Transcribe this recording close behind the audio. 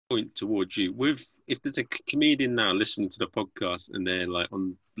point towards you. With if there's a comedian now listening to the podcast and they're like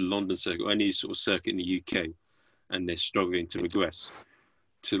on London circuit or any sort of circuit in the UK and they're struggling to progress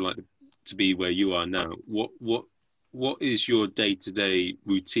to like to be where you are now, what is your day-to-day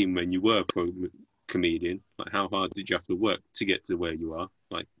routine when you were a pro comedian? Like how hard did you have to work to get to where you are?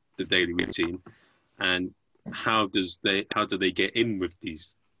 Like the daily routine, and how do they get in with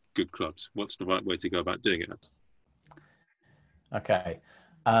these good clubs? What's the right way to go about doing it? Okay.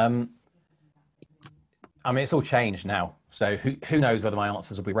 I mean, it's all changed now. So who knows whether my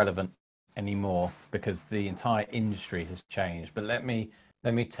answers will be relevant anymore because the entire industry has changed. But let me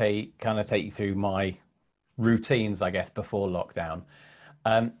take you through my routines, I guess, before lockdown.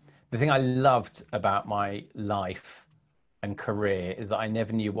 The thing I loved about my life and career is that I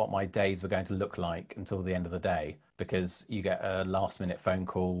never knew what my days were going to look like until the end of the day, because you get a last minute phone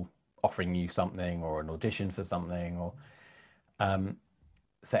call offering you something or an audition for something, or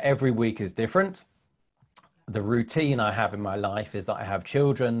so every week is different. The routine I have in my life is that I have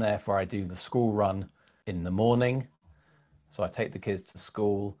children, therefore I do the school run in the morning. So I take the kids to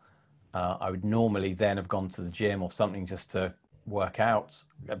school. I would normally then have gone to the gym or something just to work out,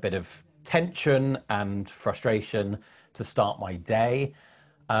 a bit of tension and frustration to start my day.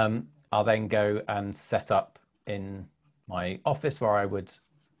 I'll then go and set up in my office where I would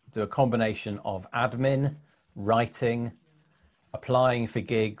do a combination of admin, writing, applying for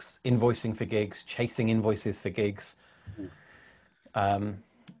gigs, invoicing for gigs, chasing invoices for gigs. So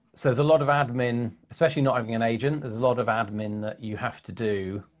there's a lot of admin, especially not having an agent. There's a lot of admin that you have to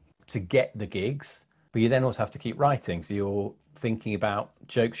do to get the gigs, but you then also have to keep writing. So you're thinking about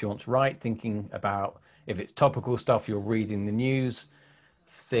jokes you want to write, thinking about if it's topical stuff, you're reading the news,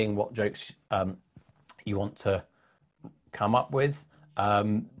 seeing what jokes you want to come up with.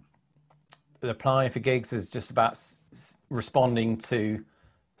 Applying for gigs is just about responding to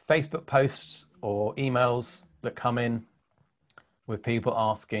Facebook posts or emails that come in with people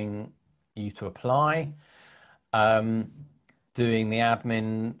asking you to apply. Doing the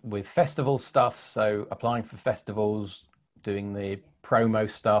admin with festival stuff, so applying for festivals, doing the promo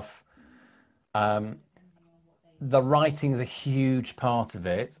stuff. The writing is a huge part of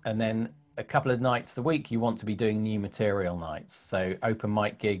it, and then a couple of nights a week you want to be doing new material nights, so open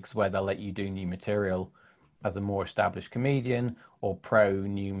mic gigs where they'll let you do new material as a more established comedian, or pro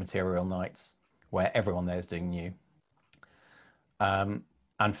new material nights where everyone there is doing new.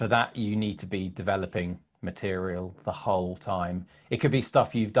 And for that you need to be developing material the whole time. It could be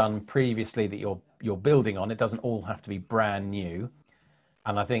stuff you've done previously that you're building on. It doesn't all have to be brand new.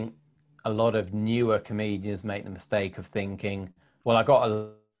 And I think a lot of newer comedians make the mistake of thinking, well, I got a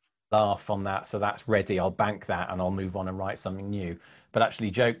laugh on that, so that's ready, I'll bank that and I'll move on and write something new. But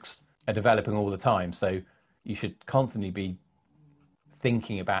actually jokes are developing all the time, so you should constantly be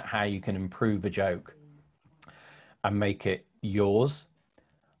thinking about how you can improve a joke and make it yours.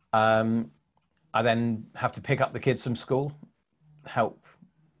 I then have to pick up the kids from school, help,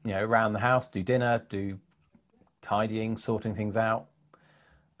 around the house, do dinner, do tidying, sorting things out.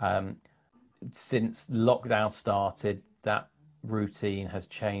 Since lockdown started, that routine has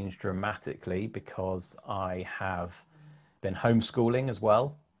changed dramatically because I have been homeschooling as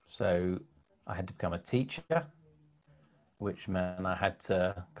well. So I had to become a teacher, which meant I had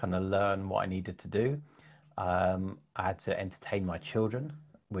to kind of learn what I needed to do. I had to entertain my children,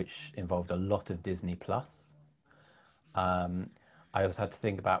 which involved a lot of Disney Plus. I also had to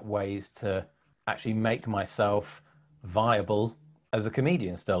think about ways to actually make myself viable as a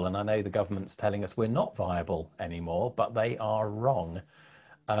comedian still. And I know the government's telling us we're not viable anymore, but they are wrong.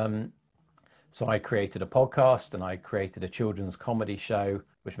 So I created a podcast and I created a children's comedy show,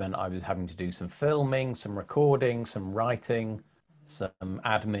 which meant I was having to do some filming, some recording, some writing, some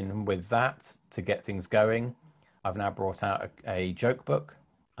admin with that to get things going. I've now brought out a joke book,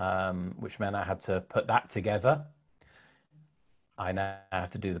 which meant I had to put that together. I now have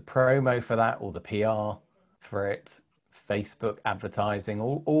to do the promo for that, or the PR for it, Facebook advertising,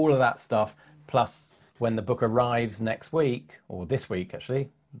 all of that stuff. Plus, when the book arrives next week, or this week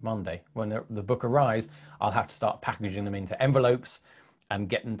actually, Monday, when the book arrives, I'll have to start packaging them into envelopes and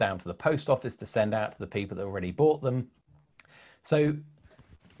get them down to the post office to send out to the people that already bought them. So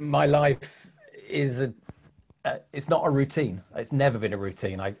my life is it's not a routine. It's never been a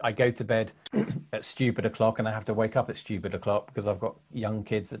routine. I go to bed at stupid o'clock and I have to wake up at stupid o'clock because I've got young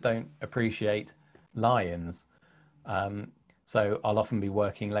kids that don't appreciate lions. So I'll often be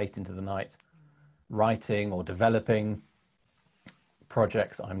working late into the night, writing or developing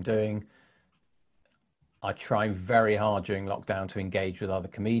projects I'm doing. I try very hard during lockdown to engage with other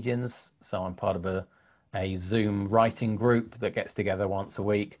comedians. So I'm part of a a Zoom writing group that gets together once a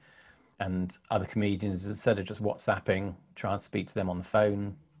week, and other comedians, instead of just WhatsApping, try and speak to them on the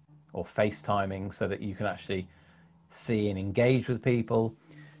phone or FaceTiming so that you can actually see and engage with people,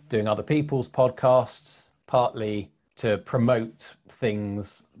 doing other people's podcasts, partly to promote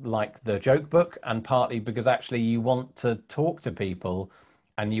things like the Joke Book, and partly because actually you want to talk to people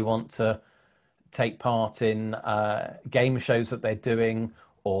and you want to take part in game shows that they're doing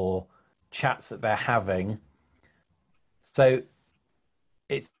or chats that they're having. So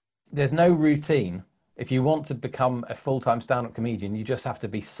there's no routine. If you want to become a full-time stand-up comedian, you just have to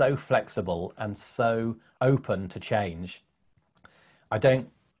be so flexible and so open to change. I don't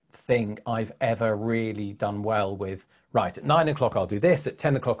think I've ever really done well with, right, at 9 o'clock I'll do this, at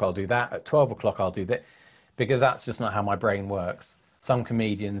 10 o'clock I'll do that, at 12 o'clock I'll do that, because that's just not how my brain works. Some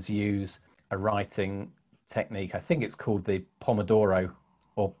comedians use a writing technique. I think it's called the Pomodoro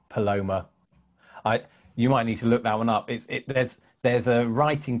or Paloma. You might need to look that one up. There's a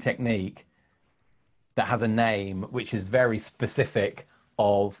writing technique that has a name which is very specific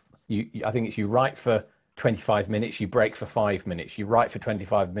of you. I think it's you write for 25 minutes, you break for 5 minutes, you write for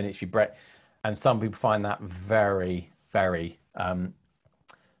 25 minutes, you break. And some people find that very, very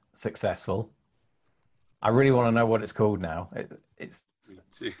successful. I really want to know what it's called now. I'm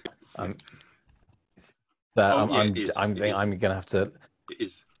going to have to. It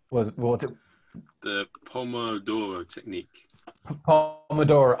is. What? The Pomodoro technique.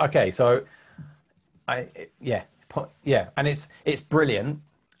 Pomodoro. Okay, so yeah, and it's brilliant.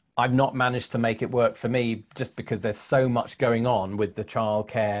 I've not managed to make it work for me just because there's so much going on with the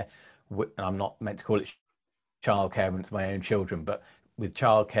childcare. And I'm not meant to call it childcare when it's my own children, but with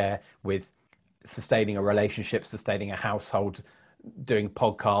childcare, with sustaining a relationship, sustaining a household, doing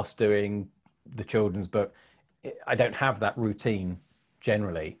podcasts, doing the children's book. I don't have that routine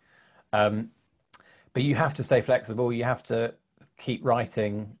generally. But you have to stay flexible. You have to keep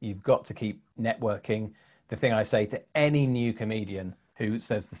writing. You've got to keep networking. The thing I say to any new comedian who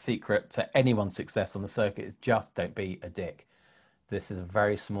says the secret to anyone's success on the circuit is just don't be a dick. This is a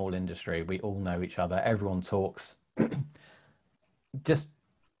very small industry. We all know each other. Everyone talks. Just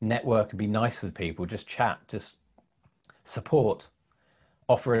network and be nice with people. Just chat. Just support.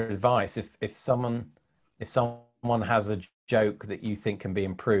 Offer advice. If someone has a joke that you think can be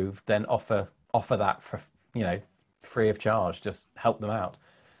improved, then offer that for, free of charge. Just help them out.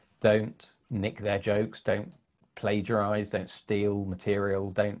 Don't nick their jokes. Don't plagiarize. Don't steal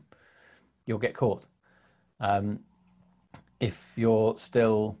material. You'll get caught. If you're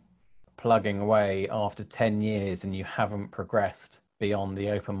still plugging away after 10 years and you haven't progressed beyond the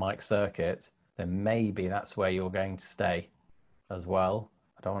open mic circuit, then maybe that's where you're going to stay as well.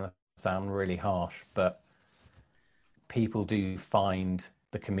 I don't want to sound really harsh, but people do find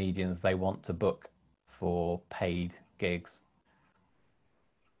the comedians they want to book for paid gigs.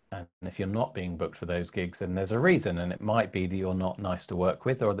 And if you're not being booked for those gigs, then there's a reason. And it might be that you're not nice to work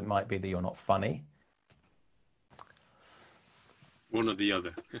with, or it might be that you're not funny. One or the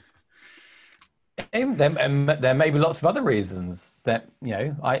other. And there may be lots of other reasons that,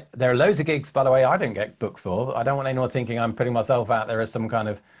 there are loads of gigs, by the way, I don't get booked for. I don't want anyone thinking I'm putting myself out there as some kind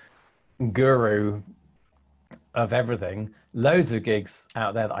of guru of everything. Loads of gigs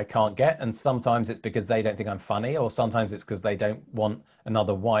out there that I can't get, and sometimes it's because they don't think I'm funny, or sometimes it's because they don't want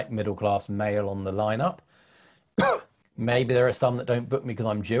another white middle-class male on the lineup. Maybe there are some that don't book me because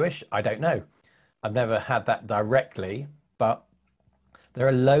I'm Jewish. I don't know. I've never had that directly, but there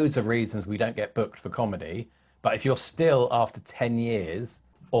are loads of reasons we don't get booked for comedy. But if you're still, after 10 years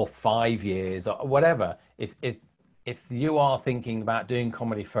or 5 years or whatever, if you are thinking about doing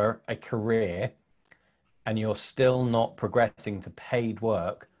comedy for a career and you're still not progressing to paid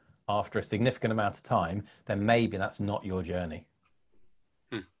work after a significant amount of time, then maybe that's not your journey.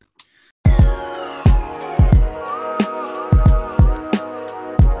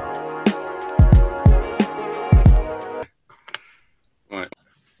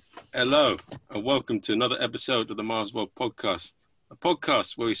 Hello, and welcome to another episode of the Mars World Podcast, a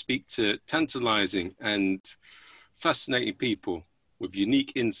podcast where we speak to tantalizing and fascinating people with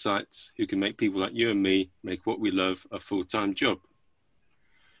unique insights who can make people like you and me make what we love a full-time job.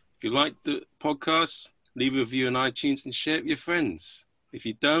 If you like the podcast, leave a review on iTunes and share it with your friends. If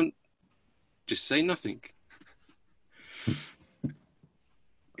you don't, just say nothing.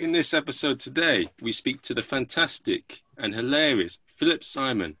 In this episode today, we speak to the fantastic and hilarious Philip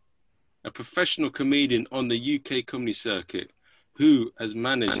Simon, a professional comedian on the UK comedy circuit who has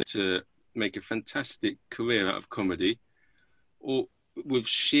managed to make a fantastic career out of comedy, or with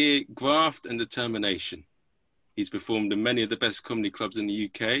sheer graft and determination. He's performed in many of the best comedy clubs in the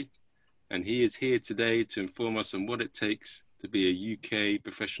UK and he is here today to inform us on what it takes to be a UK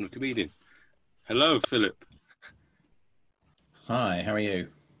professional comedian. Hello, Philip. Hi, how are you?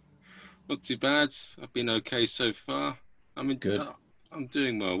 Not too bad. I've been okay so far. Good. I'm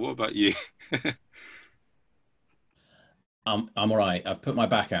doing well. What about you? I'm all right. I've put my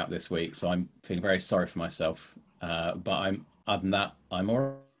back out this week, so I'm feeling very sorry for myself. But other than that, I'm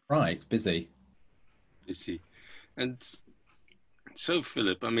all right. It's busy. You see, and so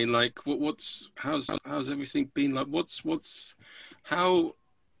Philip, I mean, like, how's everything been? Like, how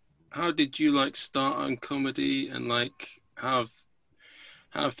how did you like start on comedy, and like how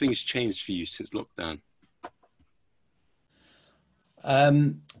have things changed for you since lockdown?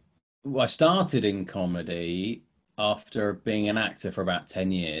 Um, well, I started in comedy after being an actor for about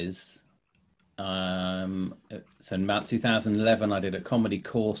 10 years. So in about 2011, I did a comedy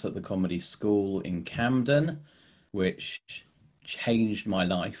course at the Comedy School in Camden, which changed my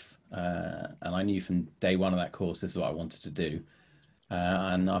life. And I knew from day one of that course this is what I wanted to do.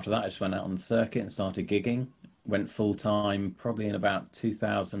 And after that, I just went out on the circuit and started gigging. Went full time probably in about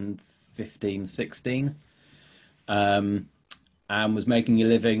 2015, 16, and was making a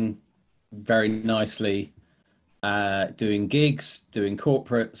living very nicely doing gigs, doing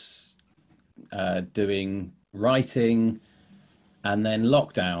corporates, doing writing. And then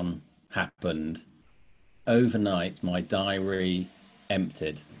lockdown happened. Overnight, my diary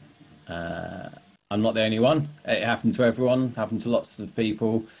emptied. I'm not the only one. It happened to everyone, happened to lots of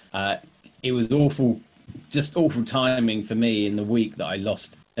people. It was awful, just awful timing for me in the week that I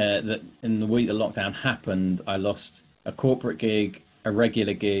lost, that in the week that lockdown happened, I lost a corporate gig, a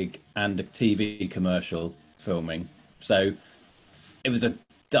regular gig, and a TV commercial filming. So it was a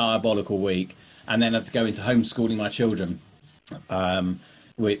diabolical week. And then I had to go into homeschooling my children,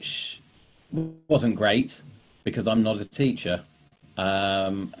 which wasn't great because I'm not a teacher.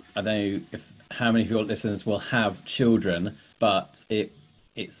 I don't know if how many of your listeners will have children, but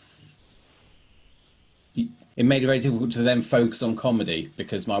it's it made it very difficult to then focus on comedy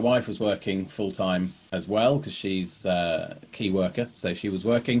because my wife was working full time as well because she's a key worker, so she was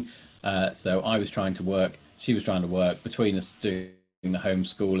working. So I was trying to work, she was trying to work. Between us doing the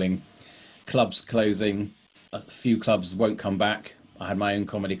homeschooling, clubs closing, a few clubs won't come back. I had my own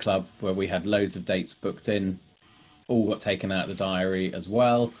comedy club where we had loads of dates booked in, all got taken out of the diary as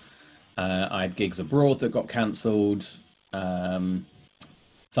well. I had gigs abroad that got cancelled, some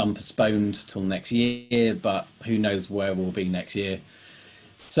postponed till next year, but who knows where we'll be next year.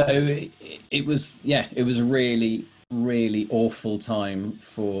 So it was, yeah, it was a really, really awful time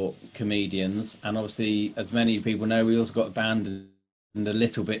for comedians. And obviously, as many people know, we also got abandoned a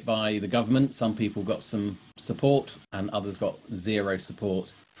little bit by the government. Some people got some support and others got zero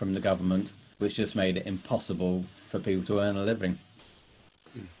support from the government, which just made it impossible for people to earn a living.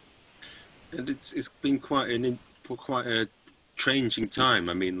 And it's been quite a changing time.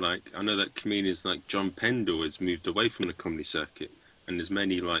 I mean, like, I know that comedians like John Pendle has moved away from the comedy circuit, and there's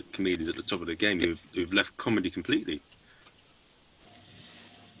many like comedians at the top of the game who've left comedy completely.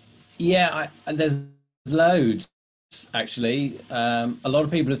 Yeah, there's loads actually. A lot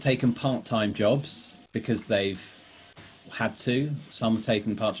of people have taken part-time jobs because they've had to. Some have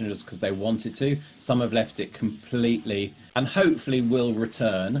taken part-time jobs because they wanted to. Some have left it completely, and hopefully will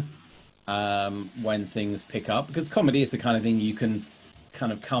return when things pick up. Because comedy is the kind of thing you can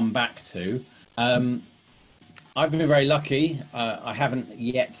kind of come back to. I've been very lucky. I haven't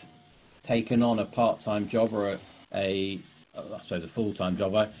yet taken on a part-time job or I suppose a full-time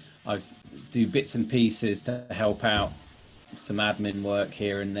job. I do bits and pieces to help out, some admin work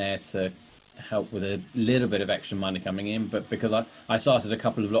here and there to help with a little bit of extra money coming in. But because I started a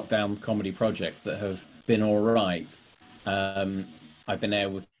couple of lockdown comedy projects that have been all right, I've been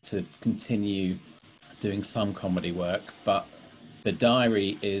able to continue doing some comedy work. But the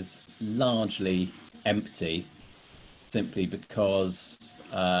diary is largely empty simply because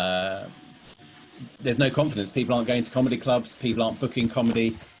there's no confidence. People aren't going to comedy clubs. People aren't booking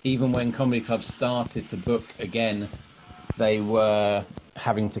comedy. Even when comedy clubs started to book again, they were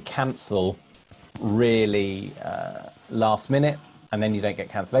having to cancel really last minute, and then you don't get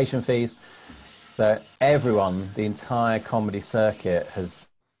cancellation fees. So everyone, the entire comedy circuit has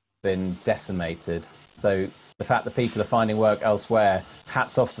been decimated. So the fact that people are finding work elsewhere,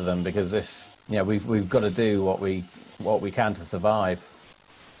 hats off to them, because if we've got to do what we can to survive.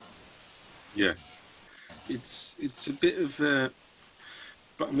 Yeah, it's a bit of a.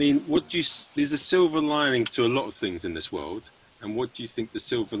 But I mean, there's a silver lining to a lot of things in this world, and what do you think the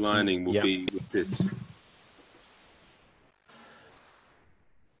silver lining will be with this?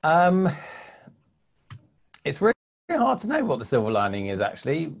 It's really hard to know what the silver lining is,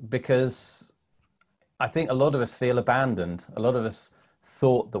 actually, because I think a lot of us feel abandoned. A lot of us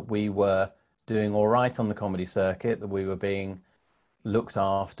thought that we were doing all right on the comedy circuit, that we were being looked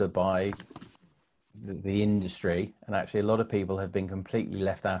after by the industry, and actually a lot of people have been completely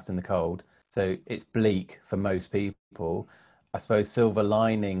left out in the cold. So it's bleak for most people. I suppose silver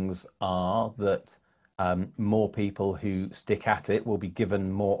linings are that more people who stick at it will be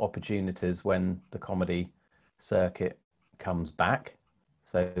given more opportunities when the comedy circuit comes back.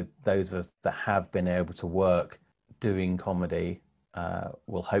 So those of us that have been able to work doing comedy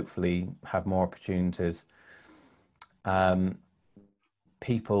will hopefully have more opportunities.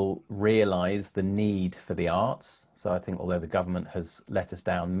 People realise the need for the arts. So I think although the government has let us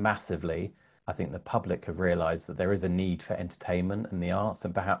down massively, I think the public have realised that there is a need for entertainment and the arts,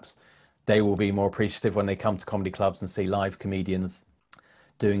 and perhaps they will be more appreciative when they come to comedy clubs and see live comedians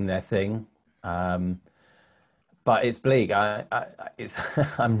doing their thing. But it's bleak.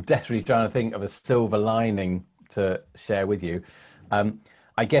 I'm desperately trying to think of a silver lining to share with you.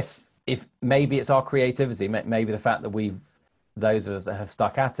 I guess if maybe it's our creativity, maybe the fact that those of us that have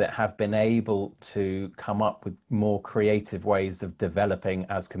stuck at it have been able to come up with more creative ways of developing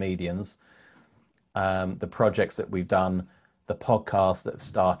as comedians. The projects that we've done, the podcasts that have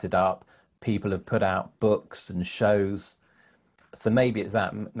started up, people have put out books and shows. So maybe it's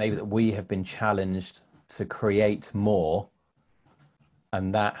that we have been challenged to create more,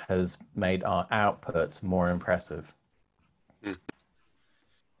 and that has made our output more impressive.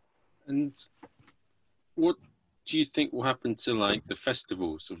 And what do you think will happen to like the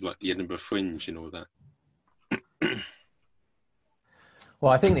festivals of like the Edinburgh Fringe and all that?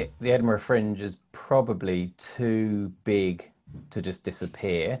 Well, I think the Edinburgh Fringe is probably too big to just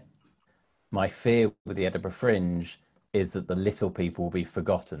disappear. My fear with the Edinburgh Fringe is that the little people will be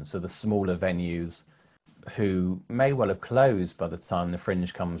forgotten. So the smaller venues who may well have closed by the time the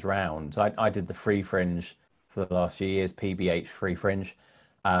Fringe comes round. I did the Free Fringe for the last few years, PBH Free Fringe.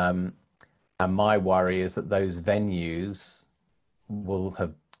 And my worry is that those venues will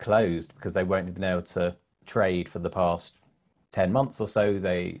have closed because they won't have been able to trade for the past 10 months or so.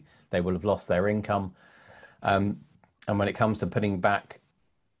 They will have lost their income. And when it comes to putting back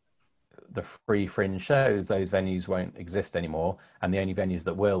the Free Fringe shows, those venues won't exist anymore, and the only venues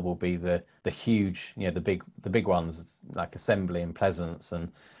that will be the huge, the big ones like Assembly and Pleasance and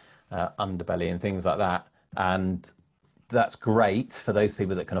Underbelly and things like that. And that's great for those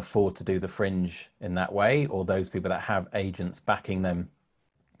people that can afford to do the Fringe in that way, or those people that have agents backing them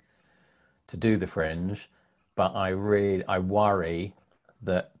to do the Fringe. But I worry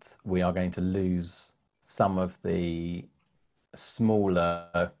that we are going to lose some of the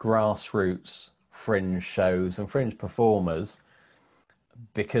smaller grassroots Fringe shows and Fringe performers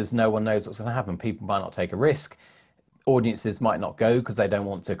because no one knows what's going to happen. People might not take a risk. Audiences might not go because they don't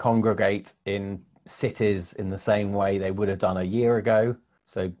want to congregate in cities in the same way they would have done a year ago.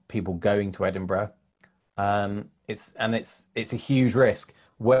 So people going to Edinburgh, it's a huge risk.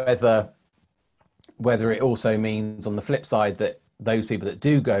 Whether it also means on the flip side that those people that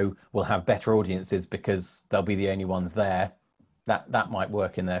do go will have better audiences because they'll be the only ones there. That might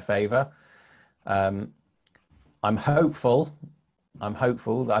work in their favour. I'm hopeful.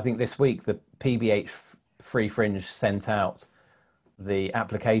 I think this week the PBH Free Fringe sent out the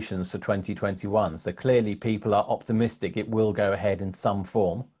applications for 2021. So clearly people are optimistic it will go ahead in some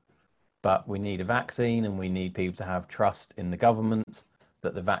form, but we need a vaccine and we need people to have trust in the government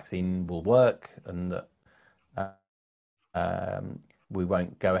that the vaccine will work and that we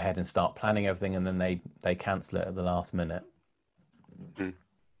won't go ahead and start planning everything and then they cancel it at the last minute. Mm.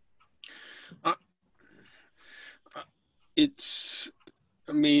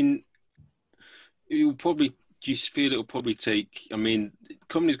 You'll probably just feel it'll probably take,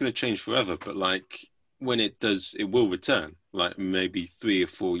 comedy's going to change forever, but like when it does, it will return, like maybe 3 or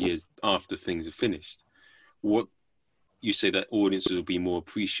 4 years after things are finished. What you say that audiences will be more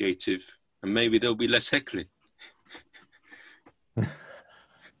appreciative and maybe there'll be less heckling.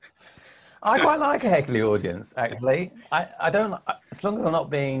 I quite like a heckly audience, actually. I don't, as long as they're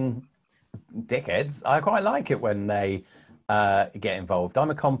not being dickheads, I quite like it when they get involved. I'm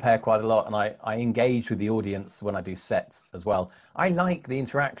a compere quite a lot and I engage with the audience when I do sets as well. I like the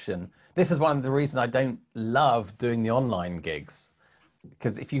interaction. This is one of the reasons I don't love doing the online gigs,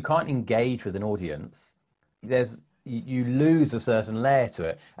 because if you can't engage with an audience, you lose a certain layer to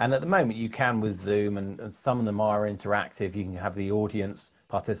it. And at the moment you can with Zoom and some of them are interactive. You can have the audience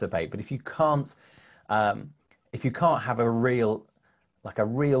participate, but if you can't have a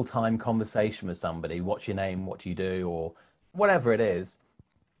real-time conversation with somebody, what's your name, what do you do, or whatever it is.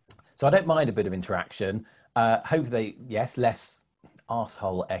 So I don't mind a bit of interaction. Hopefully, yes, less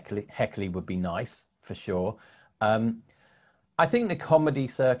arsehole heckly would be nice for sure. I think the comedy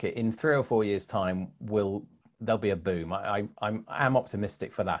circuit in 3 or 4 years' time there'll be a boom. I'm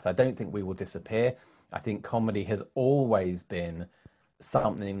optimistic for that. I don't think we will disappear. I think comedy has always been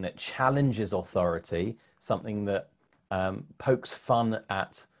something that challenges authority, something that pokes fun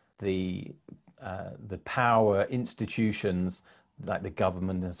at the power institutions like the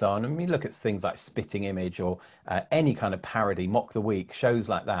government and so on. I mean, look at things like Spitting Image or any kind of parody, Mock the Week, shows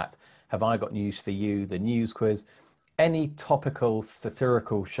like that. Have I Got News for You? The News Quiz, any topical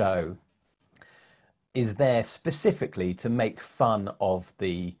satirical show is there specifically to make fun of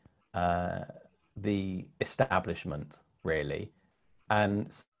the establishment, really.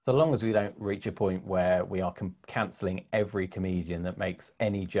 And so long as we don't reach a point where we are cancelling every comedian that makes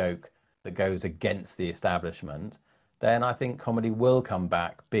any joke that goes against the establishment, then I think comedy will come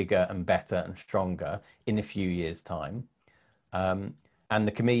back bigger and better and stronger in a few years' time. And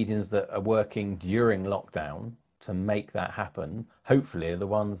the comedians that are working during lockdown to make that happen, hopefully, are the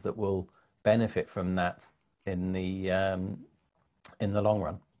ones that will benefit from that in the long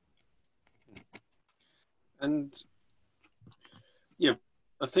run. And yeah,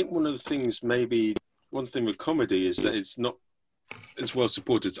 I think one thing with comedy is that it's not as well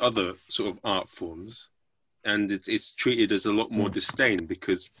supported as other sort of art forms, and it's treated as a lot more disdain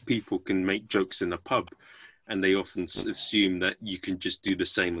because people can make jokes in a pub, and they often assume that you can just do the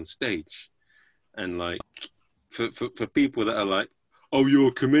same on stage. And like for people that are like, oh, you're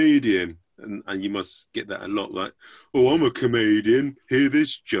a comedian, and you must get that a lot, like, oh, I'm a comedian, hear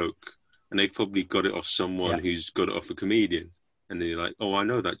this joke. And they've probably got it off someone who's got it off a comedian. And they're like, oh, I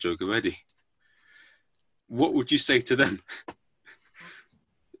know that joke already. What would you say to them?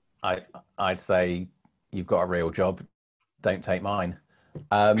 I'd say, you've got a real job, don't take mine.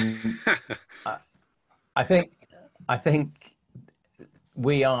 I think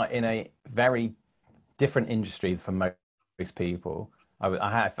we are in a very different industry from most people.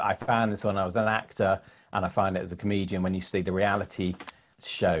 I found this when I was an actor, and I find it as a comedian when you see the reality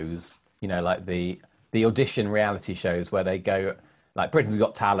shows, like the audition reality shows where they go, like Britain's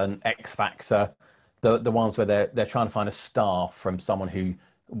Got Talent, X Factor, the ones where they're trying to find a star from someone who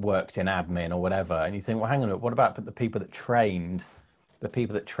worked in admin or whatever, and you think, well, hang on, what about the people that trained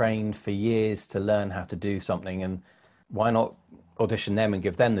for years to learn how to do something, and why not audition them and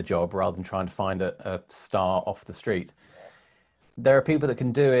give them the job rather than trying to find a star off the street? There are people that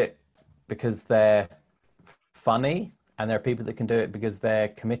can do it because they're funny, and there are people that can do it because they're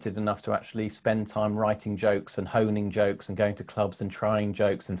committed enough to actually spend time writing jokes and honing jokes and going to clubs and trying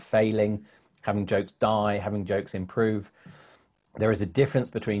jokes and failing, having jokes die, having jokes improve. There is a difference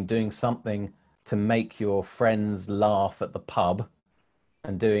between doing something to make your friends laugh at the pub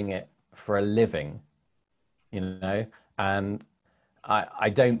and doing it for a living, and I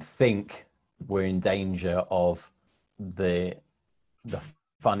don't think we're in danger of the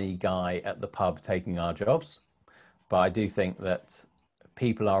funny guy at the pub taking our jobs. But I do think that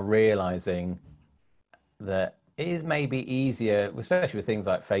people are realizing that it is maybe easier, especially with things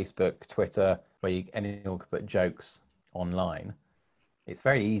like Facebook, Twitter, where anyone can put jokes online. It's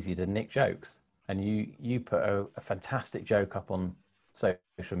very easy to nick jokes. And you put a fantastic joke up on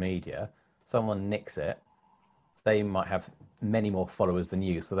social media, someone nicks it, they might have many more followers than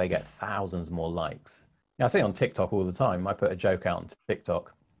you, so they get thousands more likes. I see it on TikTok all the time. I put a joke out on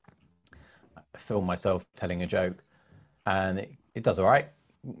TikTok, I film myself telling a joke, and it does all right.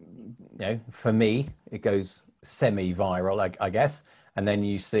 For me, it goes semi-viral, I guess. And then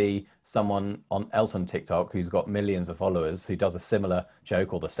you see someone else on TikTok who's got millions of followers who does a similar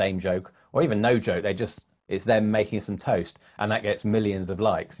joke or the same joke, or even no joke. It's them making some toast, and that gets millions of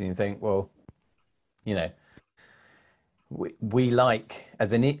likes. And you think, well, we like,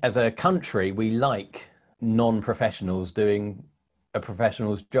 as a country, we like non-professionals doing a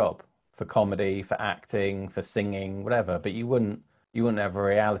professional's job for comedy, for acting, for singing, whatever. But you wouldn't have a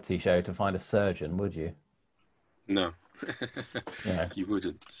reality show to find a surgeon, would you? No, you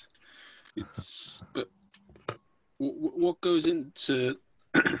wouldn't. But what goes into,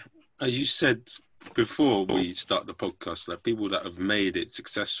 as you said before we start the podcast, like people that have made it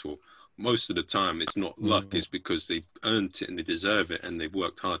successful, most of the time it's not luck, it's because they've earned it and they deserve it and they've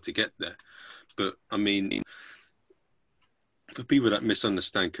worked hard to get there. But I mean, for people that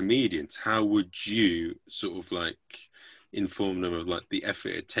misunderstand comedians, how would you sort of like inform them of like the effort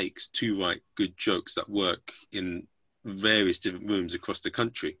it takes to write good jokes that work in various different rooms across the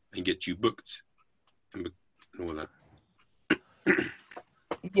country and get you booked and all that?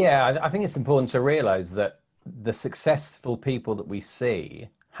 Yeah, I think it's important to realize that the successful people that we see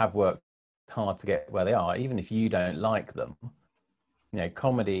have worked hard to get where they are, even if you don't like them. You know,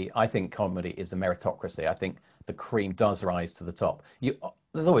 comedy, I think comedy is a meritocracy. I think the cream does rise to the top.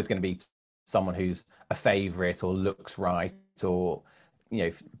 There's always going to be someone who's a favorite or looks right, or, you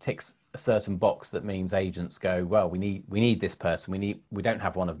know, ticks a certain box that means agents go, well, we need this person. We don't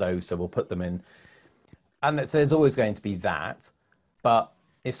have one of those, so we'll put them in. And there's always going to be that. But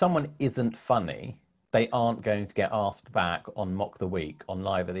if someone isn't funny, they aren't going to get asked back on Mock the Week, on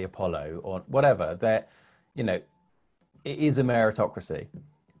Live at the Apollo, or whatever. They're, you know, it is a meritocracy.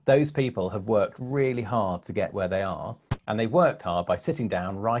 Those people have worked really hard to get where they are, and they've worked hard by sitting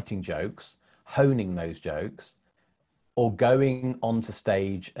down, writing jokes, honing those jokes, or going onto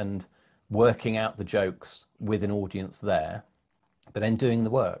stage and working out the jokes with an audience there, but then doing the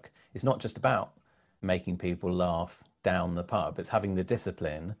work. It's not just about making people laugh down the pub. It's having the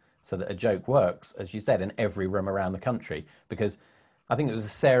discipline so that a joke works, as you said, in every room around the country. Because I think it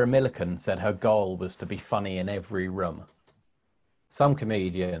was Sarah Millican said her goal was to be funny in every room. Some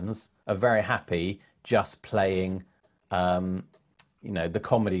comedians are very happy just playing, you know, the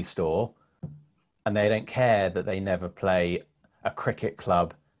Comedy Store, and they don't care that they never play a cricket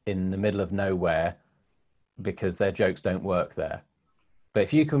club in the middle of nowhere because their jokes don't work there. But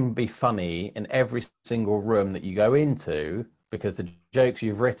if you can be funny in every single room that you go into, because the jokes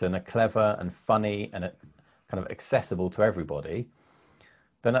you've written are clever and funny and kind of accessible to everybody,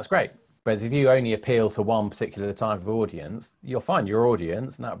 then that's great. Whereas if you only appeal to one particular type of audience, you'll find your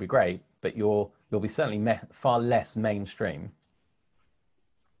audience, and that would be great, but you'll be certainly far less mainstream.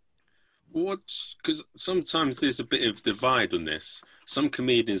 Because sometimes there's a bit of divide on this. Some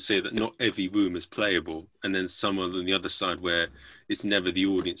comedians say that not every room is playable, and then some on the other side where it's never the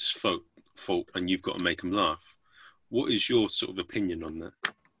audience's fault and you've got to make them laugh. What is your sort of opinion on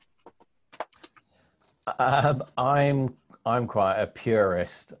that? I'm quite a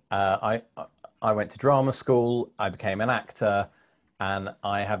purist. I went to drama school, I became an actor, and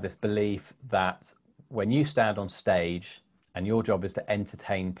I have this belief that when you stand on stage and your job is to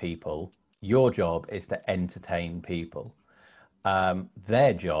entertain people, your job is to entertain people.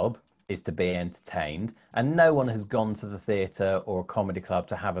 Their job is to be entertained, and no one has gone to the theatre or a comedy club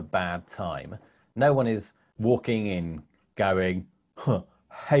to have a bad time. No one is walking in going,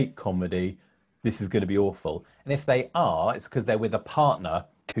 hate comedy, this is going to be awful. And if they are, it's because they're with a partner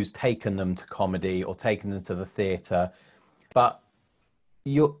who's taken them to comedy or taken them to the theatre. But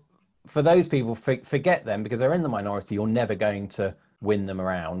for those people, forget them, because they're in the minority. You're never going to win them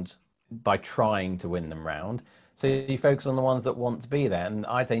around by trying to win them around. So you focus on the ones that want to be there. And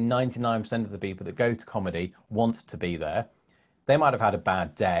I'd say 99% of the people that go to comedy want to be there. They might have had a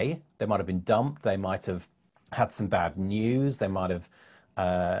bad day. They might have been dumped. They might have had some bad news. They might have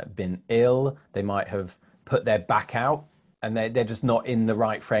been ill. They might have put their back out, and they're just not in the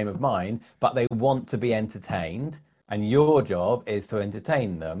right frame of mind, but they want to be entertained. And your job is to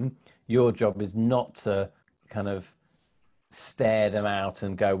entertain them. Your job is not to kind of stare them out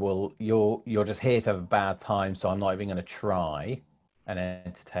and go, well, you're just here to have a bad time, so I'm not even going to try and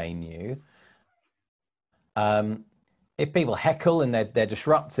entertain you. If people heckle and they're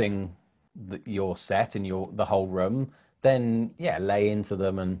disrupting your set and the whole room, then yeah, lay into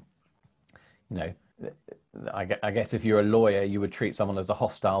them. And, you know, I guess if you're a lawyer, you would treat someone as a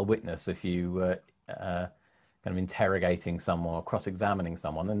hostile witness if you were kind of interrogating someone or cross-examining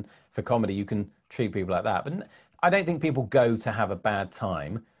someone. And for comedy, you can treat people like that. But I don't think people go to have a bad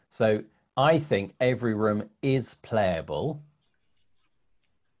time. So I think every room is playable,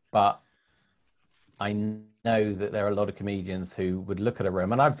 but I know that there are a lot of comedians who would look at a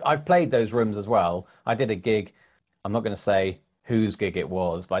room, and I've played those rooms as well. I did a gig, I'm not going to say whose gig it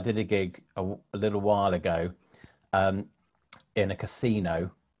was, but I did a gig a little while ago in a casino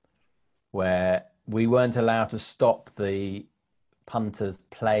where we weren't allowed to stop the punters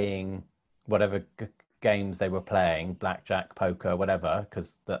playing whatever games they were playing, blackjack, poker, whatever,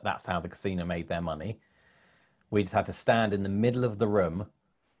 because that's how the casino made their money. We just had to stand in the middle of the room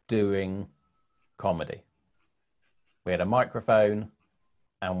doing comedy. We had a microphone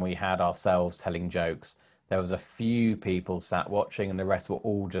and we had ourselves telling jokes. There was a few people sat watching, and the rest were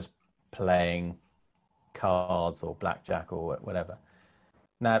all just playing cards or blackjack or whatever.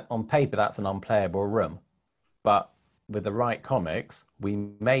 Now, on paper, that's an unplayable room, but with the right comics, we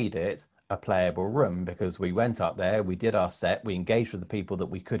made it a playable room, because we went up there, we did our set, we engaged with the people that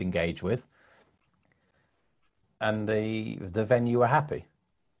we could engage with, and the venue were happy.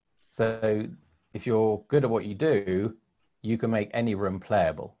 So if you're good at what you do, you can make any room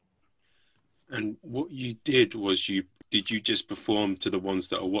playable. And what you did was did you just perform to the ones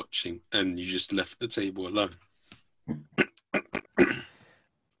that are watching and you just left the table alone?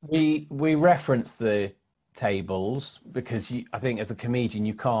 We reference the tables because I think as a comedian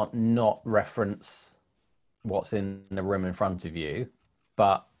you can't not reference what's in the room in front of you,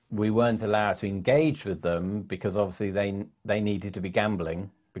 but we weren't allowed to engage with them because obviously they needed to be gambling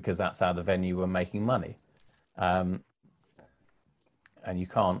because that's how the venue were making money. And you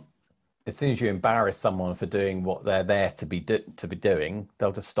can't, as soon as you embarrass someone for doing what they're there to be doing,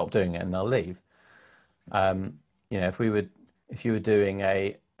 they'll just stop doing it and they'll leave. If you were doing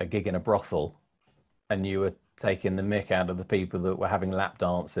a gig in a brothel and you were taking the mick out of the people that were having lap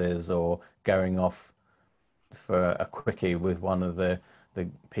dances or going off for a quickie with one of the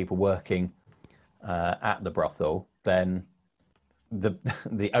people working at the brothel, then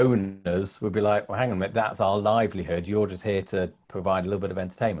the owners would be like, well, hang on a minute, that's our livelihood. You're just here to provide a little bit of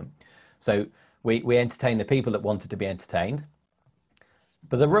entertainment. So we entertained the people that wanted to be entertained.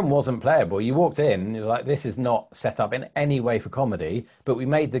 But the room wasn't playable. You walked in, and you're like, this is not set up in any way for comedy, but we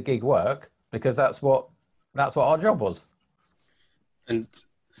made the gig work because that's what our job was. And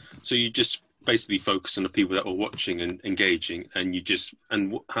so you just basically focus on the people that were watching and engaging,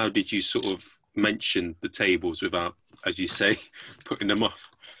 and how did you sort of mention the tables without, as you say, putting them off?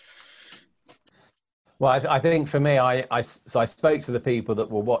 Well, I think for me, I spoke to the people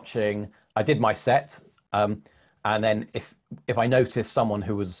that were watching. I did my set, and then if I noticed someone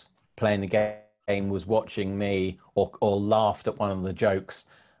who was playing the game was watching me or laughed at one of the jokes,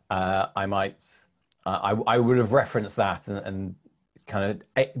 I would have referenced that and kind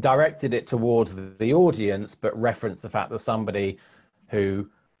of directed it towards the audience, but referenced the fact that somebody who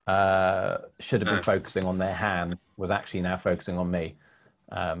should have been focusing on their hand was actually now focusing on me.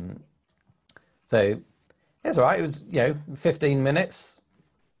 So it's all right. It was 15 minutes.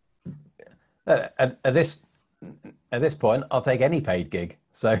 At this point, I'll take any paid gig.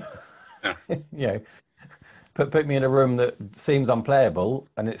 So put me in a room that seems unplayable,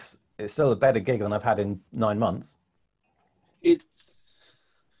 and it's still a better gig than I've had in 9 months.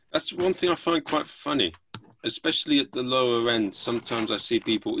 That's one thing I find quite funny, especially at the lower end. Sometimes I see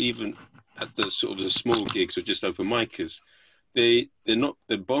people, even at the sort of the small gigs or just open micers,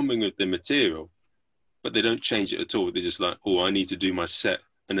 they're bombing with the material, but they don't change it at all. They're just like, oh, I need to do my set,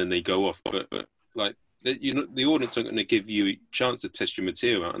 and then they go off. But like, the audience aren't going to give you a chance to test your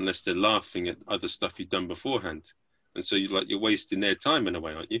material out unless they're laughing at other stuff you've done beforehand. And so you're wasting their time in a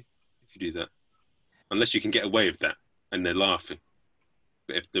way, aren't you? If you do that, unless you can get away with that and they're laughing.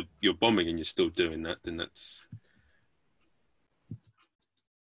 But if you're bombing and you're still doing that, then that's.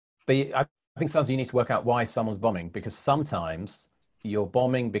 But I think sometimes you need to work out why someone's bombing, because sometimes you're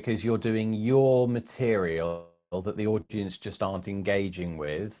bombing because you're doing your material that the audience just aren't engaging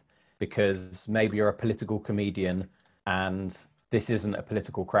with, because maybe you're a political comedian and this isn't a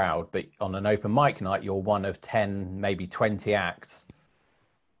political crowd, but on an open mic night, you're one of 10, maybe 20 acts.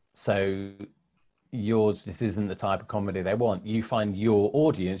 So this isn't the type of comedy they want. You find your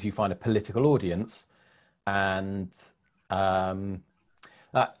audience, you find a political audience, and there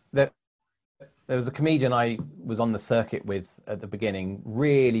was a comedian I was on the circuit with at the beginning,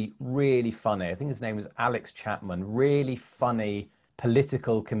 really, really funny. I think his name was Alex Chapman, really funny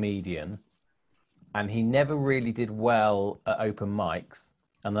political comedian. And he never really did well at open mics.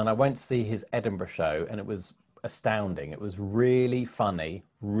 And then I went to see his Edinburgh show, and it was astounding. It was really funny,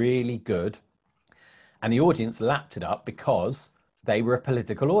 really good. And the audience lapped it up because they were a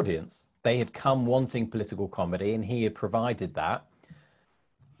political audience. They had come wanting political comedy, and he had provided that.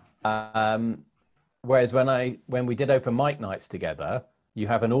 Whereas when we did open mic nights together, you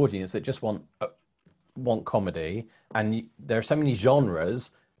have an audience that just want comedy, and there are so many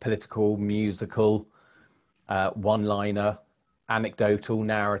genres: political, musical, one-liner, anecdotal,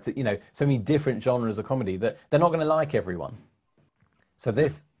 narrative. So many different genres of comedy that they're not going to like everyone. So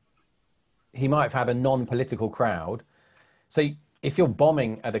he might have had a non-political crowd. So if you're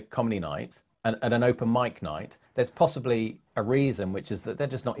bombing at a comedy night and at an open mic night, there's possibly a reason, which is that they're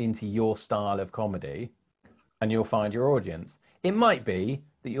just not into your style of comedy, and you'll find your audience. It might be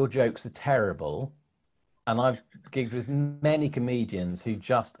that your jokes are terrible, and I've gigged with many comedians who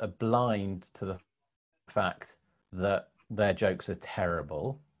just are blind to the fact that their jokes are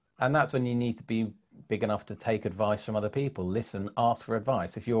terrible. And that's when you need to be big enough to take advice from other people. Listen, ask for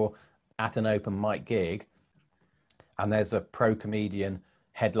advice. If you're at an open mic gig and there's a pro comedian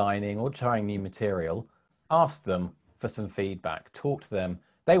headlining or trying new material, ask them for some feedback, talk to them.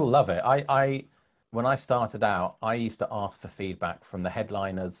 They will love it. When I started out, I used to ask for feedback from the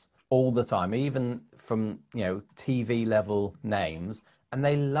headliners all the time, even from TV level names, and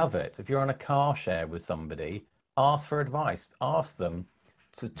they love it. If you're on a car share with somebody, ask for advice, ask them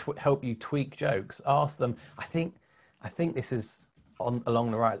to help you tweak jokes, ask them. I think this is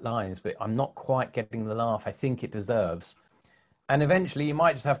along the right lines, but I'm not quite getting the laugh I think it deserves. And eventually you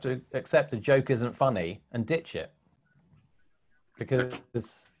might just have to accept a joke isn't funny and ditch it,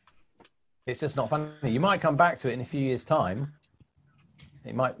 because it's just not funny. You might come back to it in a few years' time.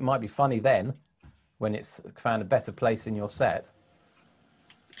 It might be funny then when it's found a better place in your set.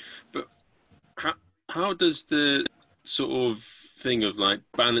 But how does the sort of thing of like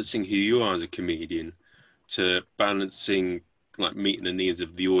balancing who you are as a comedian to balancing like meeting the needs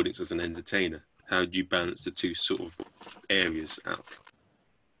of the audience as an entertainer, how do you balance the two sort of areas out?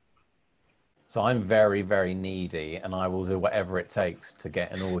 So I'm very, very needy, and I will do whatever it takes to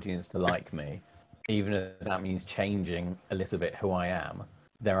get an audience to like me, even if that means changing a little bit who I am.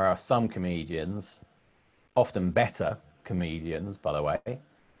 There are some comedians, often better comedians, by the way,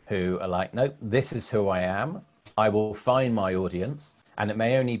 who are like, nope, this is who I am. I will find my audience, and it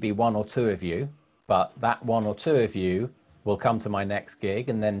may only be one or two of you, but that one or two of you will come to my next gig,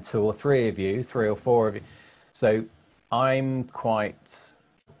 and then two or three of you, three or four of you. So I'm quite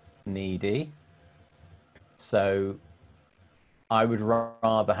needy. So I would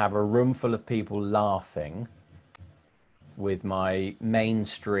rather have a room full of people laughing with my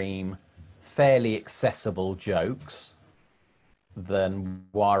mainstream, fairly accessible jokes than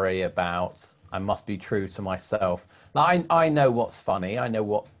worry about, I must be true to myself. Now, I know what's funny. I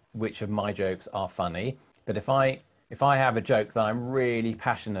know which of my jokes are funny. But if I have a joke that I'm really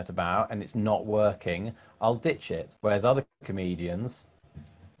passionate about and it's not working, I'll ditch it. Whereas other comedians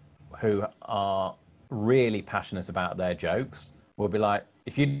who are really passionate about their jokes will be like,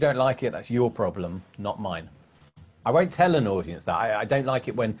 if you don't like it, that's your problem, not mine. I won't tell an audience that. I don't like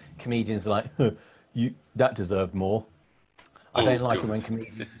it when comedians are like, that deserved more. I don't like it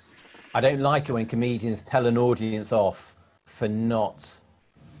when comedians tell an audience off for not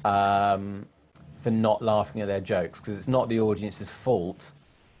laughing at their jokes, because it's not the audience's fault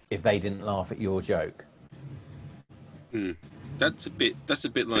if they didn't laugh at your joke. That's a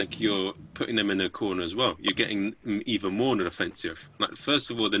bit like you're putting them in a corner as well. You're getting even more offensive. Like, first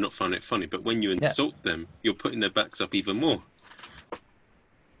of all, they're not finding it funny, but when you insult them, you're putting their backs up even more.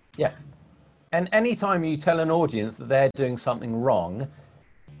 Yeah. And anytime you tell an audience that they're doing something wrong,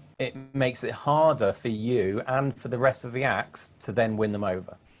 it makes it harder for you and for the rest of the acts to then win them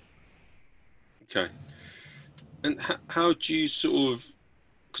over. Okay. And how do you sort of,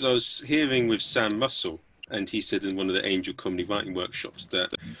 because I was hearing with Sam Russell, and he said in one of the Angel Comedy Writing Workshops that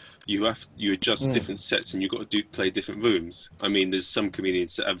you adjust different sets and you've got to play different rooms. I mean, there's some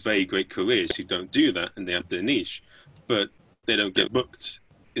comedians that have very great careers who don't do that, and they have their niche, but they don't get booked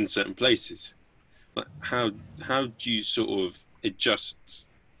in certain places. Like, how do you sort of adjust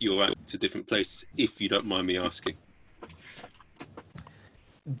your act to different places, if you don't mind me asking?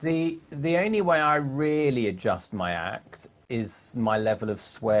 The only way I really adjust my act is my level of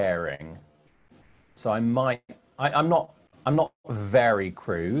swearing. So I'm not very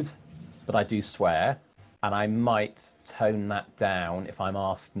crude, but I do swear, and I might tone that down if I'm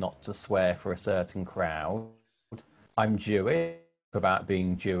asked not to swear for a certain crowd. I'm Jewish, about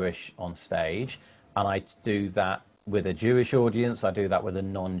being Jewish on stage, and I do that with a Jewish audience. I do that with a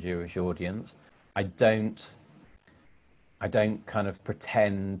non-Jewish audience. I don't kind of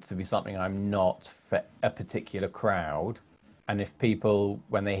pretend to be something I'm not for a particular crowd. And if people,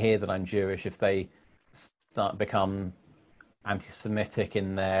 when they hear that I'm Jewish, if they become anti-Semitic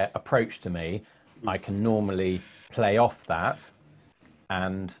in their approach to me, I can normally play off that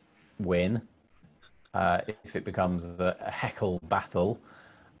and win if it becomes a heckle battle.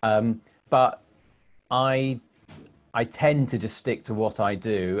 But I tend to just stick to what I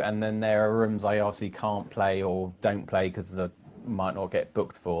do, and then there are rooms I obviously can't play or don't play because I might not get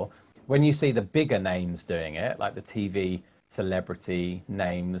booked for. When you see the bigger names doing it, like the TV celebrity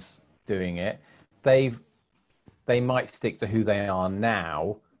names doing it, they might stick to who they are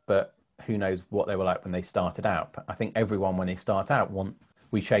now, but who knows what they were like when they started out. I think everyone, when they start out,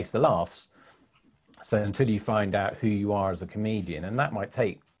 we chase the laughs. So until you find out who you are as a comedian, and that might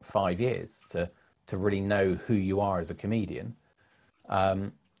take 5 years to really know who you are as a comedian,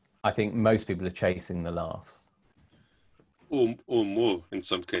 I think most people are chasing the laughs. Or more in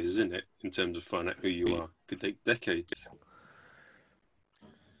some cases, isn't it? In terms of finding out who you are, could take decades.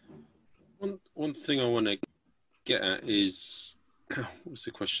 One thing I want to get at is, what was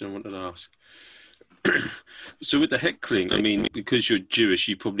the question I wanted to ask? So with the heckling, I mean, because you're Jewish,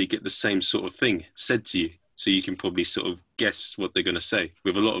 you probably get the same sort of thing said to you. So you can probably sort of guess what they're going to say.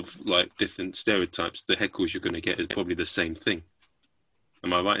 With a lot of like different stereotypes, the heckles you're going to get is probably the same thing.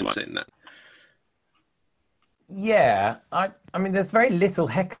 Am I right in saying that? Yeah, I mean, there's very little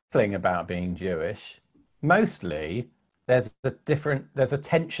heckling about being Jewish. Mostly, there's a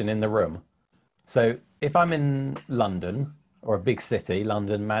tension in the room. So if I'm in London or a big city,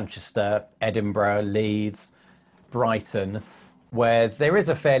 London, Manchester, Edinburgh, Leeds, Brighton, where there is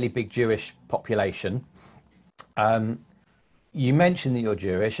a fairly big Jewish population, you mention that you're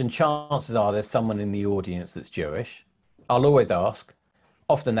Jewish, and chances are there's someone in the audience that's Jewish. I'll always ask.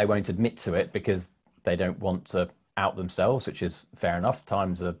 Often they won't admit to it because they don't want to out themselves, which is fair enough.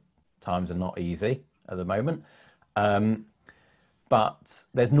 Times are not easy at the moment. But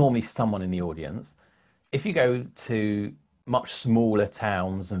there's normally someone in the audience. If you go to much smaller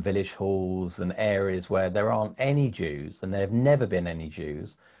towns and village halls and areas where there aren't any Jews and there have never been any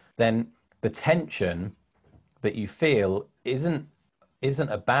Jews, then the tension that you feel isn't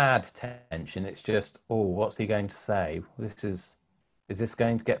a bad tension. It's just, oh, what's he going to say? Is this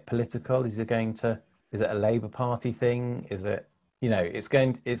going to get political? Is it a Labour Party thing? Is it,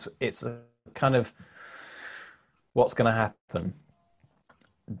 it's a kind of what's going to happen.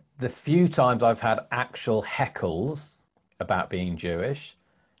 The few times I've had actual heckles about being Jewish,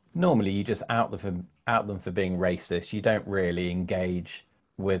 normally you just out them for being racist. You don't really engage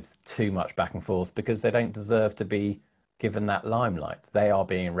with too much back and forth because they don't deserve to be given that limelight. They are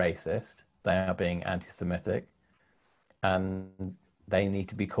being racist, they are being anti-Semitic, and they need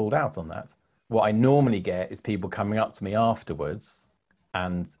to be called out on that. What I normally get is people coming up to me afterwards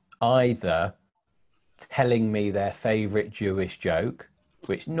and either telling me their favorite Jewish joke,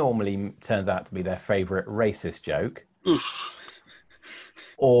 which normally turns out to be their favorite racist joke,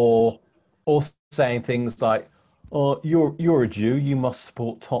 or saying things like, "Oh, you're a Jew, you must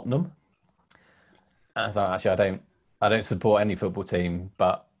support Tottenham." And so actually, I don't support any football team,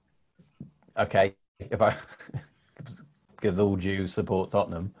 but okay, because all Jews support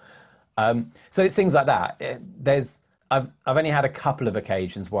Tottenham. So it's things like that. I've only had a couple of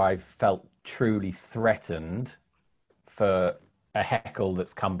occasions where I've felt truly threatened for a heckle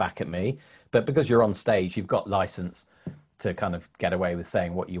that's come back at me, but because you're on stage, you've got license to kind of get away with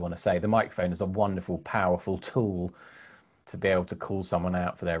saying what you want to say. The microphone is a wonderful, powerful tool to be able to call someone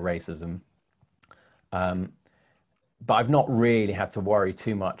out for their racism. But I've not really had to worry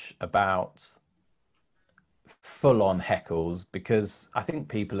too much about full-on heckles because I think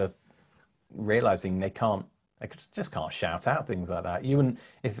people are realizing they just can't shout out things like that. You wouldn't,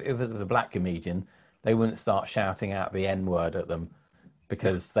 if it was a black comedian, they wouldn't start shouting out the N-word at them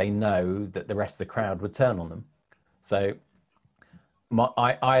because they know that the rest of the crowd would turn on them. So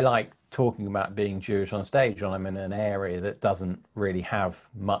I like talking about being Jewish on stage when I'm in an area that doesn't really have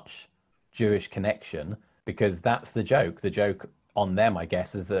much Jewish connection, because that's the joke. The joke on them, I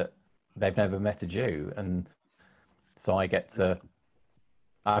guess, is that they've never met a Jew. And so I've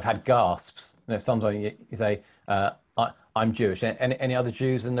had gasps. Sometimes you say, I'm Jewish. Any other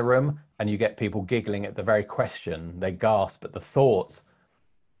Jews in the room? And you get people giggling at the very question. They gasp at the thought.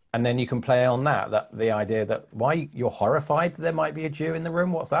 And then you can play on that the idea that why you're horrified there might be a Jew in the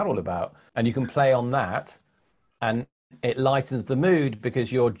room. What's that all about? And you can play on that, and it lightens the mood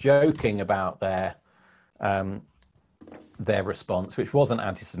because you're joking about their response, which wasn't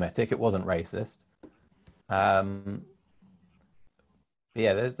anti-Semitic, it wasn't racist.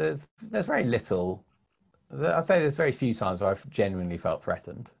 Yeah, there's very little. I'd say there's very few times where I've genuinely felt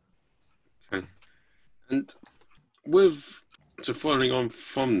threatened. Okay. And so following on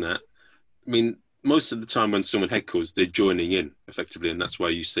from that, I mean, most of the time when someone heckles, they're joining in effectively, and that's why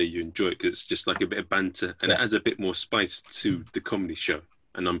you say you enjoy it, because it's just like a bit of banter, and it adds a bit more spice to the comedy show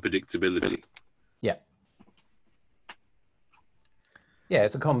and unpredictability. Yeah. Yeah,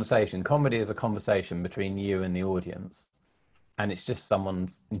 it's a conversation. Comedy is a conversation between you and the audience, and it's just someone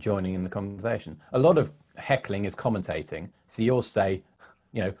joining in the conversation. A lot of heckling is commentating. So you'll say,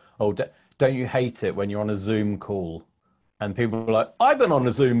 oh, don't you hate it when you're on a Zoom call? And people are like, I've been on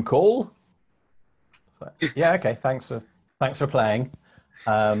a Zoom call. It's like, yeah, okay, thanks for playing.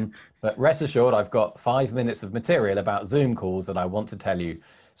 But rest assured, I've got 5 minutes of material about Zoom calls that I want to tell you.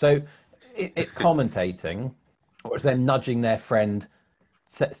 So it's commentating, or it's them nudging their friend,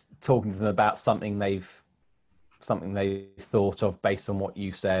 talking to them about something they've thought of based on what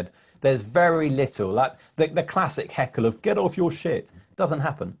you said. There's very little, like the classic heckle of "get off your shit" doesn't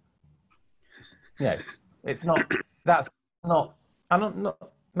happen. It's not. That's not. I don't know.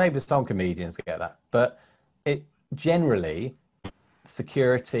 Maybe some comedians get that, but it generally,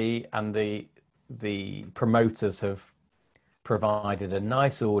 security and the promoters have provided a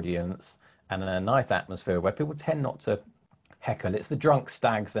nice audience and a nice atmosphere where people tend not to heckle. It's the drunk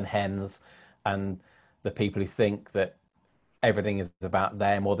stags and hens and the people who think that everything is about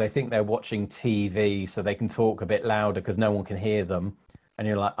them, or they think they're watching TV so they can talk a bit louder because no one can hear them. And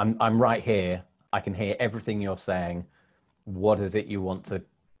you're like, I'm right here. I can hear everything you're saying. what is it you want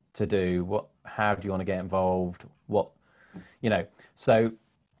to do? How do you want to get involved? So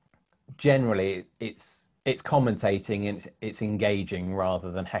generally it's commentating and it's engaging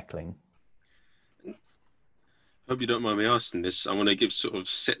rather than heckling. Hope you don't mind me asking this. I want to give sort of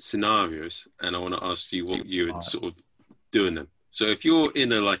set scenarios, and I want to ask you what you would sort of do in them. So if you're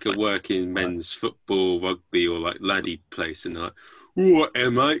in a working men's football, rugby, or like laddie place, and they're like, "Oh,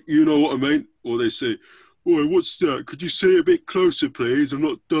 mate, you know what I mean?" Or they say, "Oh, what's that? Could you say it a bit closer, please? I'm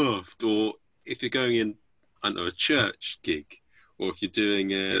not daft." Or if you're going in, I don't know, a church gig, or if you're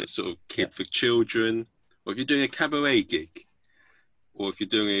doing a sort of kid for children, or if you're doing a cabaret gig, or if you're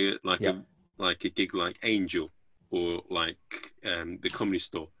doing a gig like Angel, or like the Comedy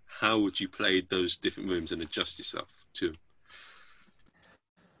Store, how would you play those different rooms and adjust yourself to them?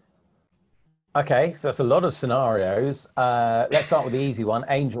 Okay, so that's a lot of scenarios. Let's start with the easy one,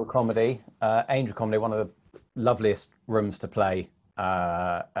 Angel Comedy. Angel Comedy, one of the loveliest rooms to play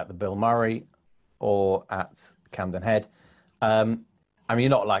at the Bill Murray or at Camden Head. I mean, you're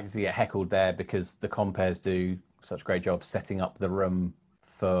not likely to get heckled there because the compares do such a great job setting up the room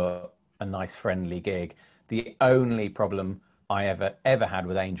for a nice, friendly gig. The only problem I ever had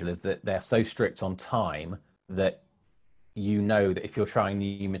with Angel is that they're so strict on time that you know that if you're trying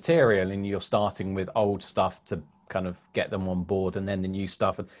new material and you're starting with old stuff to kind of get them on board and then the new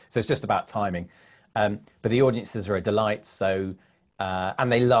stuff. So it's just about timing. But the audiences are a delight. So,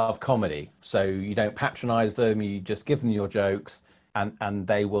 and they love comedy. So you don't patronize them. You just give them your jokes and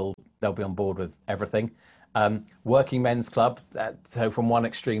they'll be on board with everything. Working men's club. So from one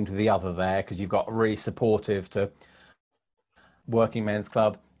extreme to the other there, because you've got really supportive to working men's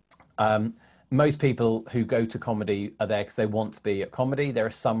club. Most people who go to comedy are there because they want to be at comedy. There are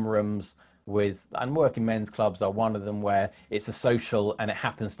some rooms and working men's clubs are one of them, where it's a social and it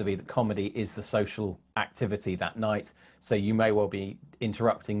happens to be that comedy is the social activity that night. So you may well be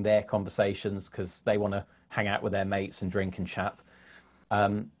interrupting their conversations because they want to hang out with their mates and drink and chat.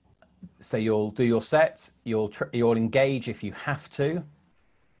 So you'll do your set, you'll engage if you have to.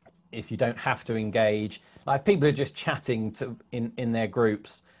 If you don't have to engage, like people are just chatting in their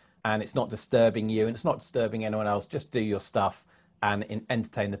groups, and it's not disturbing you and it's not disturbing anyone else, just do your stuff and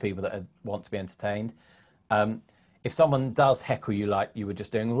entertain the people that want to be entertained. If someone does heckle you like you were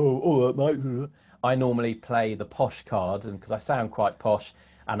just doing, oh, mate, I normally play the posh card, and because I sound quite posh,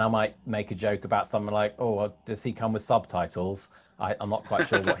 and I might make a joke about something like, oh, does he come with subtitles? I'm not quite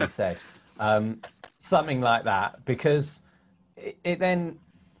sure what he said. Something like that, because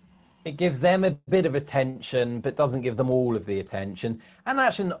it gives them a bit of attention, but doesn't give them all of the attention. And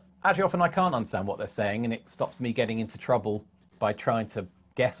actually often I can't understand what they're saying, and it stops me getting into trouble by trying to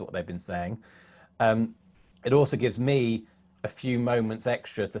guess what they've been saying. It also gives me a few moments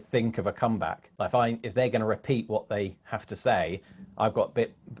extra to think of a comeback. Like if they're going to repeat what they have to say, I've got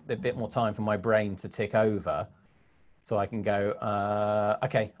a bit more time for my brain to tick over, so I can go,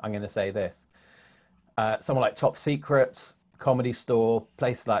 okay, I'm going to say this. Someone like Top Secret, Comedy Store,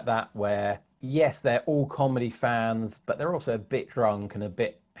 places like that, where yes, they're all comedy fans, but they're also a bit drunk and a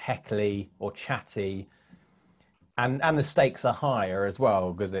bit heckly or chatty, and the stakes are higher as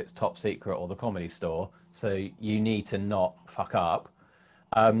well because it's Top Secret or the Comedy Store, so you need to not fuck up.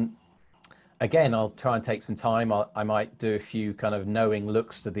 Again, I'll try and take some time. I might do a few kind of knowing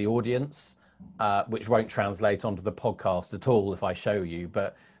looks to the audience, which won't translate onto the podcast at all if I show you,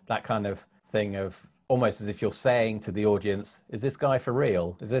 but that kind of thing of almost as if you're saying to the audience, is this guy for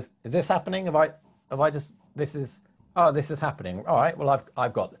real? Is this happening? This is happening. All right, well,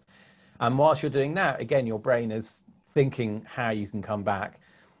 I've got it. And whilst you're doing that, again, your brain is thinking how you can come back.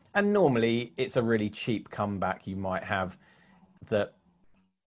 And normally it's a really cheap comeback you might have, that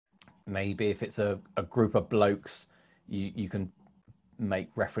maybe if it's a group of blokes, you can make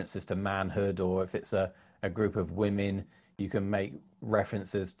references to manhood, or if it's a group of women, you can make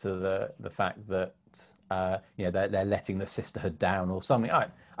references to the fact that they're letting the sisterhood down or something. I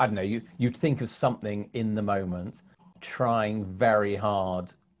don't know. You'd think of something in the moment, trying very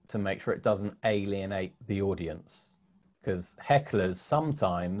hard to make sure it doesn't alienate the audience, because hecklers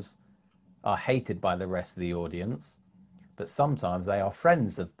sometimes are hated by the rest of the audience, but sometimes they are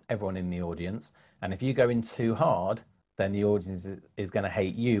friends of everyone in the audience. And if you go in too hard, then the audience is going to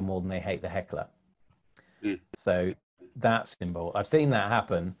hate you more than they hate the heckler. So that's involved. I've seen that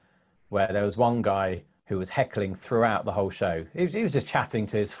happen, where there was one guy who was heckling throughout the whole show. He was just chatting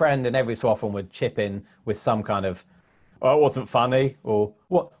to his friend, and every so often would chip in with some kind of, oh, it wasn't funny, or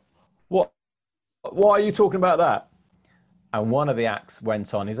why are you talking about that? And one of the acts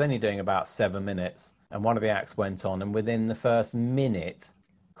went on. He was only doing about 7 minutes, and one of the acts went on, and within the first minute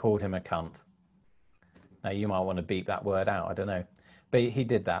called him a cunt. Now, you might want to beep that word out. I don't know. But he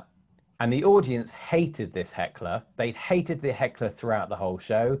did that. And the audience hated this heckler. They hated the heckler throughout the whole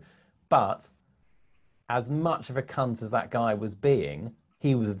show. But as much of a cunt as that guy was being,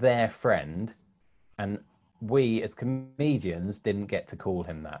 he was their friend. And we, as comedians, didn't get to call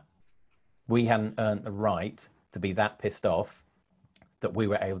him that. We hadn't earned the right to be that pissed off that we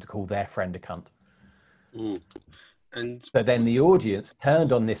were able to call their friend a cunt. Ooh. And so then the audience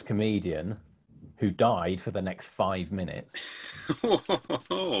turned on this comedian who died for the next 5 minutes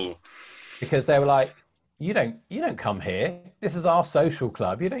because they were like, you don't come here. This is our social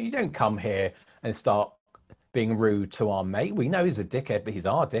club. You don't come here and start being rude to our mate. We know he's a dickhead, but he's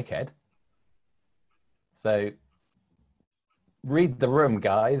our dickhead. So read the room,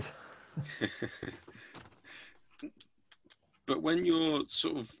 guys. But when you're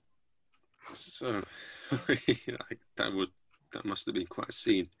sort of that must have been quite a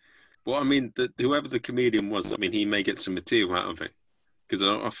scene. Well, I mean, whoever the comedian was, I mean, he may get some material out of it. Because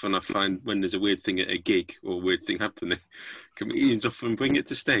often I find when there's a weird thing at a gig or a weird thing happening, comedians often bring it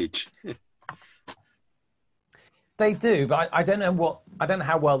to stage. They do, but I don't know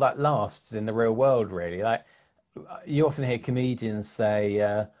how well that lasts in the real world, really. Like, you often hear comedians say,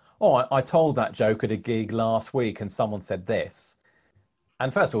 "Oh, I told that joke at a gig last week, and someone said this."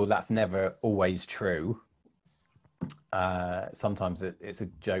 And first of all, that's never always true. Sometimes it's a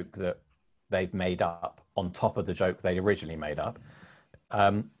joke that they've made up on top of the joke they originally made up.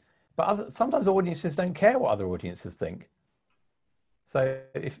 But sometimes audiences don't care what other audiences think. So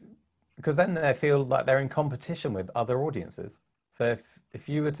because then they feel like they're in competition with other audiences. So if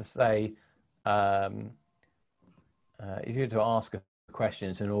you were to say, if you were to ask a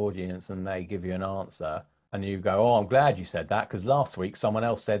question to an audience and they give you an answer and you go, "Oh, I'm glad you said that because last week someone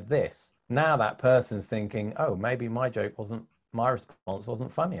else said this." Now that person's thinking, "Oh, maybe my response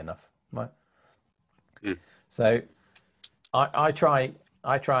wasn't funny enough." So I try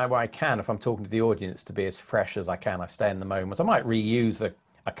where I can, if I'm talking to the audience, to be as fresh as I can. I stay in the moment. I might reuse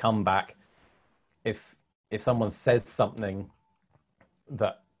a comeback if someone says something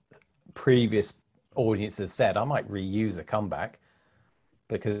that previous audiences said. I might reuse a comeback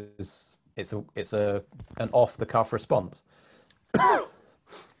because it's an off the cuff response.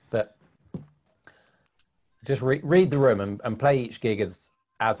 But just read the room and play each gig as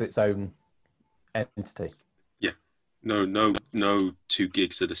its own entity. Yeah. No two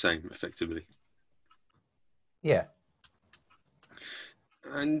gigs are the same, effectively. Yeah.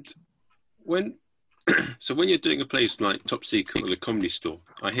 And when you're doing a place like Top Secret or the Comedy Store,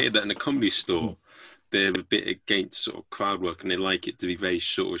 I hear that in the Comedy Store, they're a bit against sort of crowd work and they like it to be very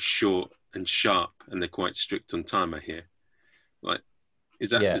sort of short and sharp, and they're quite strict on time, I hear. Like, is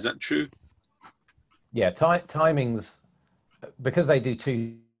that true? Yeah, timings, because they do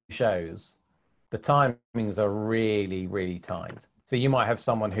 2 shows, the timings are really, really tight. So you might have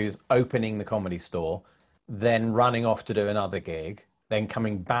someone who's opening the Comedy Store, then running off to do another gig, then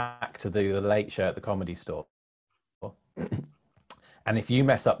coming back to do the late show at the Comedy Store. And if you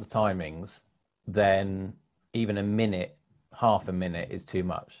mess up the timings, then even a minute, half a minute is too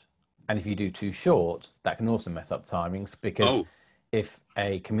much. And if you do too short, that can also mess up timings, because if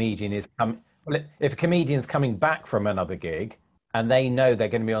a comedian is if a comedian's coming back from another gig and they know they're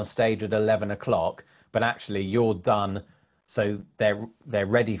going to be on stage at 11 o'clock, but actually you're done, so they're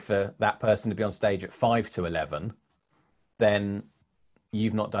ready for that person to be on stage at 5 to 11, then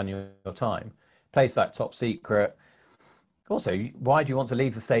you've not done your time. Place like Top Secret. Also, why do you want to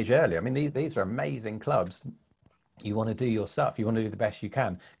leave the stage early? I mean, these are amazing clubs. You want to do your stuff. You want to do the best you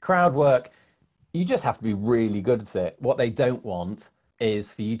can. Crowd work, you just have to be really good at it. What they don't want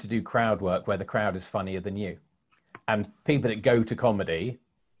is for you to do crowd work where the crowd is funnier than you. And people that go to comedy,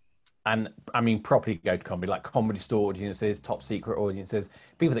 and I mean properly go to comedy, like Comedy Store audiences, Top Secret audiences,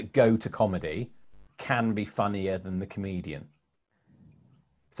 people that go to comedy can be funnier than the comedian.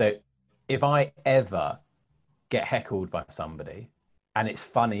 So if I ever get heckled by somebody and it's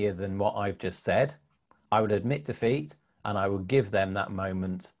funnier than what I've just said, I would admit defeat and I would give them that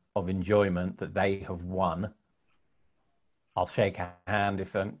moment of enjoyment that they have won. I'll shake a hand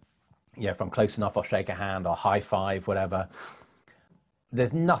if I'm close enough. I'll shake a hand, I'll high five, whatever.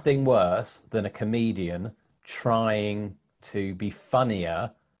 There's nothing worse than a comedian trying to be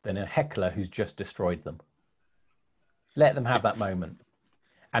funnier than a heckler who's just destroyed them. Let them have that moment.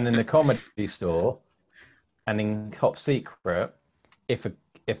 And in the Comedy Store and in Top Secret, if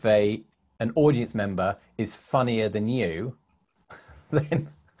an audience member is funnier than you, then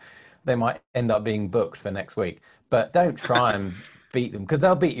they might end up being booked for next week. But don't try and beat them, because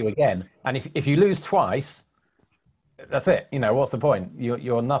they'll beat you again. And if you lose twice, that's it. What's the point?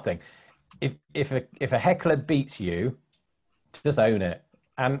 You're nothing. if a heckler beats you, just own it,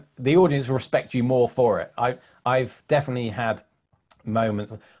 and the audience will respect you more for it. I've definitely had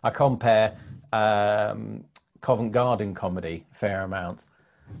moments. I compare Covent Garden comedy a fair amount,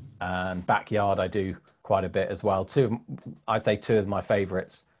 and Backyard I do quite a bit as well. I'd say two of my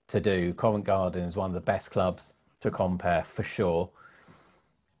favourites to do. Covent Garden is one of the best clubs to compare for sure.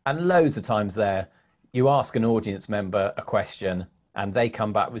 And loads of times there, you ask an audience member a question and they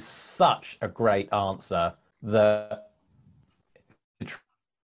come back with such a great answer that to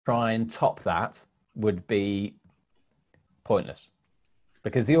try and top that would be pointless,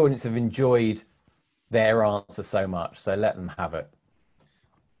 because the audience have enjoyed their answer so much. So let them have it.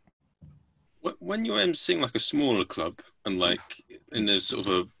 When you're emceeing like a smaller club and like in a sort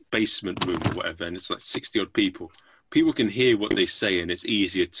of a basement room or whatever, and it's like 60 odd people can hear what they say, and it's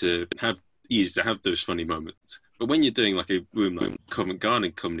easier to have those funny moments. But when you're doing like a room like Covent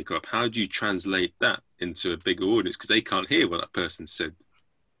Garden Comedy Club, how do you translate that into a bigger audience, because they can't hear what that person said?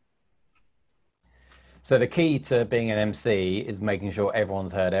 So the key to being an MC is making sure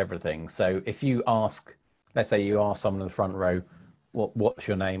everyone's heard everything. So if you ask, let's say you ask someone in the front row, what's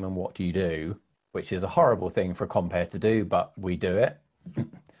your name and what do you do, which is a horrible thing for a compere to do, but we do it.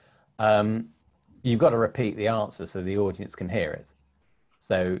 You've got to repeat the answer so the audience can hear it.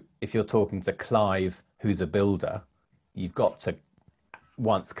 So if you're talking to Clive, who's a builder, you've got to,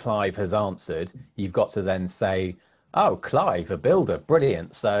 once Clive has answered, you've got to then say, oh, Clive, a builder,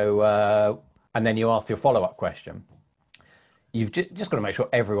 brilliant. So, and then you ask your follow-up question. You've just got to make sure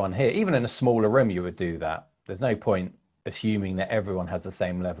everyone here, even in a smaller room, you would do that. There's no point assuming that everyone has the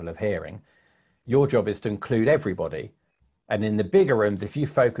same level of hearing. Your job is to include everybody. And in the bigger rooms, if you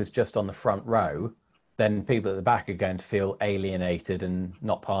focus just on the front row, then people at the back are going to feel alienated and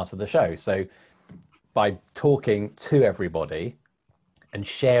not part of the show. So by talking to everybody and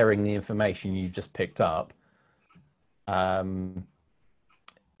sharing the information you've just picked up,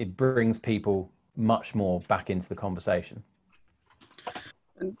 it brings people much more back into the conversation.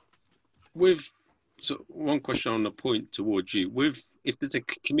 And so one question on the point towards you, if there's a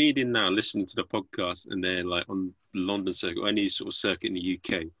comedian now listening to the podcast and they're like on London circuit or any sort of circuit in the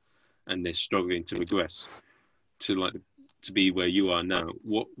UK, and they're struggling to progress to be where you are now,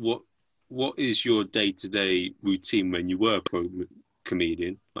 what is your day-to-day routine when you were a pro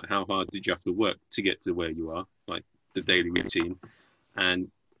comedian? Like, how hard did you have to work to get to where you are, like the daily routine, and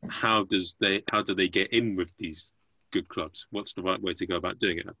how do they get in with these good clubs? What's the right way to go about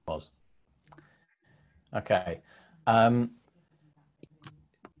doing it? Okay. I mean,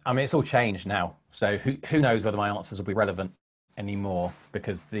 it's all changed now. So who knows whether my answers will be relevant anymore,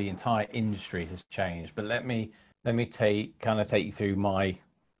 because the entire industry has changed. But let me take you through my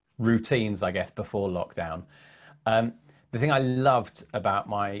routines, I guess, before lockdown. The thing I loved about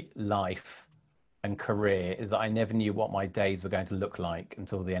my life and career is that I never knew what my days were going to look like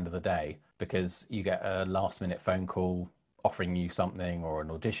until the end of the day, because you get a last minute phone call offering you something or an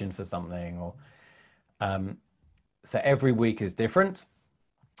audition for something, or so every week is different.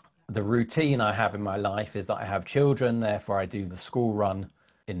 The routine I have in my life is that I have children, therefore I do the school run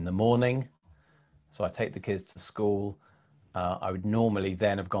in the morning. So I take the kids to school. I would normally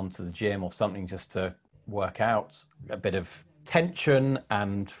then have gone to the gym or something just to work out, a bit of tension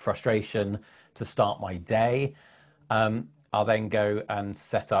and frustration to start my day. I'll then go and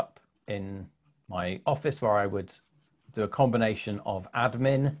set up in my office, where I would do a combination of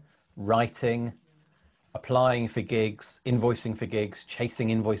admin, writing, applying for gigs, invoicing for gigs, chasing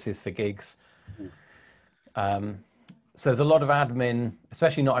invoices for gigs. So there's a lot of admin,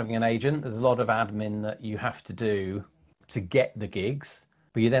 especially not having an agent. There's a lot of admin that you have to do to get the gigs,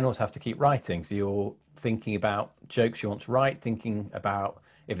 but you then also have to keep writing. So you're thinking about jokes you want to write, thinking about,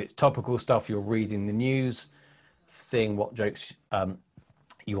 if it's topical stuff, you're reading the news, seeing what jokes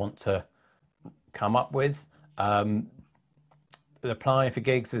you want to come up with. Applying for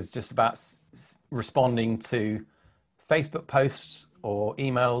gigs is just about responding to Facebook posts or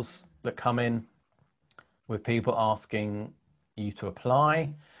emails that come in with people asking you to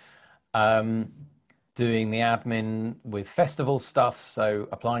apply. Doing the admin with festival stuff, so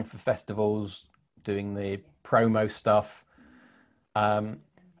applying for festivals, doing the promo stuff.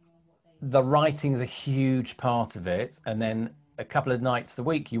 The writing is a huge part of it, and then a couple of nights a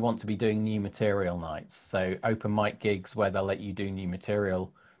week you want to be doing new material nights, so open mic gigs where they'll let you do new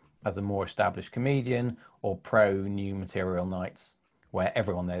material as a more established comedian, or pro new material nights where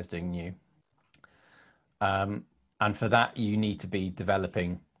everyone there is doing new. And for that you need to be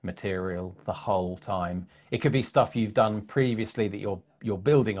developing material the whole time. It could be stuff you've done previously that you're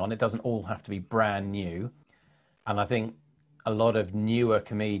building on. It doesn't all have to be brand new. And I think a lot of newer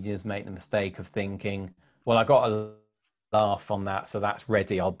comedians make the mistake of thinking, well, I got a laugh on that, so that's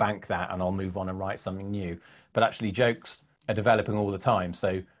ready. I'll bank that and I'll move on and write something new. But actually, jokes are developing all the time.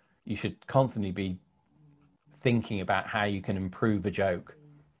 So you should constantly be thinking about how you can improve a joke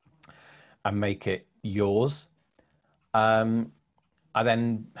and make it yours. I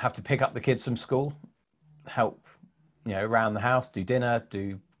then have to pick up the kids from school, help, around the house, do dinner,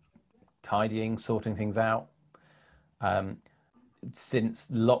 do tidying, sorting things out. Since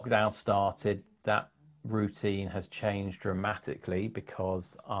lockdown started, that routine has changed dramatically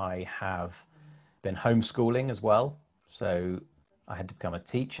because I have been homeschooling as well. So I had to become a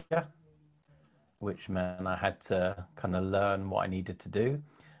teacher, which meant I had to kind of learn what I needed to do.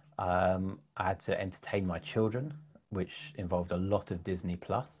 I had to entertain my children, which involved a lot of Disney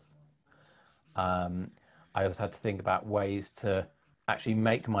Plus. I also had to think about ways to actually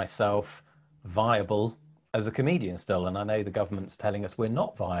make myself viable as a comedian still. And I know the government's telling us we're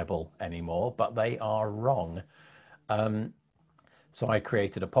not viable anymore, but they are wrong. So I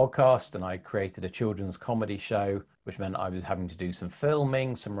created a podcast and I created a children's comedy show, which meant I was having to do some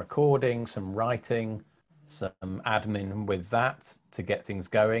filming, some recording, some writing, some admin with that to get things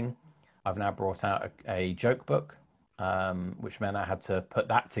going. I've now brought out a joke book, which meant I had to put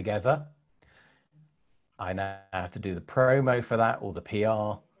that together. I now have to do the promo for that, all the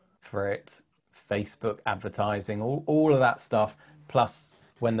PR for it, Facebook advertising, all of that stuff. Plus,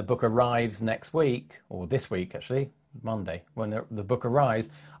 when the book arrives next week, or this week actually, Monday, when the book arrives,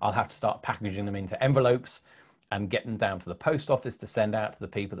 I'll have to start packaging them into envelopes and get them down to the post office to send out to the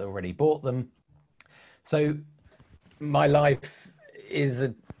people that already bought them. So my life is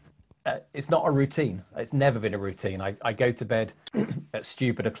it's not a routine. It's never been a routine. I go to bed at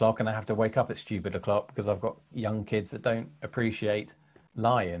stupid o'clock and I have to wake up at stupid o'clock because I've got young kids that don't appreciate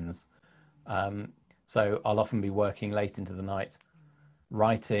lions. So I'll often be working late into the night,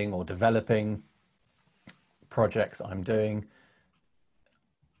 writing or developing projects I'm doing.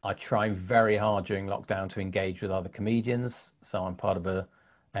 I try very hard during lockdown to engage with other comedians. So I'm part of a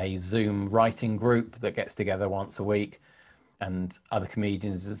Zoom writing group that gets together once a week, and other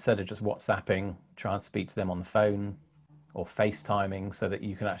comedians, instead of just WhatsApping, try and speak to them on the phone or FaceTiming so that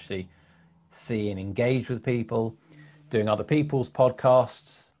you can actually see and engage with people, doing other people's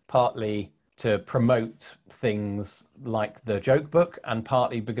podcasts, partly to promote things like the joke book and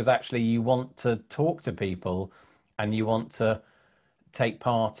partly because actually you want to talk to people and you want to take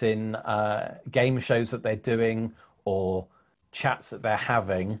part in game shows that they're doing or chats that they're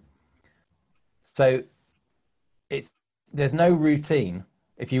having. So there's no routine.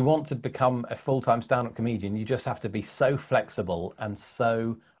 If you want to become a full-time stand-up comedian, you just have to be so flexible and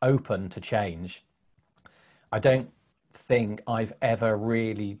so open to change. I don't think I've ever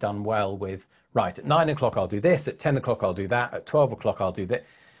really done well with, right, at 9 o'clock I'll do this, at 10 o'clock I'll do that, at 12 o'clock I'll do that,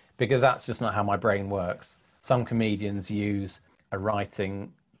 because that's just not how my brain works. Some comedians use a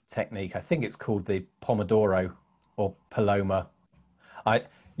writing technique. I think it's called the Pomodoro or Paloma.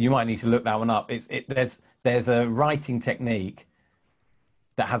 You might need to look that one up. There's a writing technique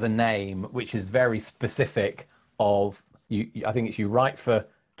that has a name which is very specific of you. I think it's you write for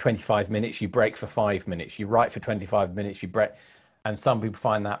 25 minutes, you break for 5 minutes, you write for 25 minutes, you break. And some people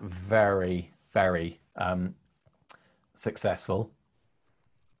find that very, very successful.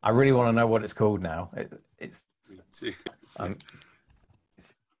 I really want to know what it's called now. I'm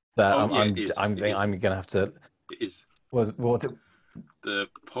going to have to. It is. What? The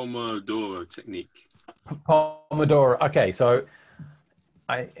Pomodoro technique. Pomodoro. Okay, so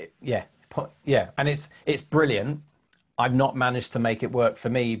yeah, and it's brilliant. I've not managed to make it work for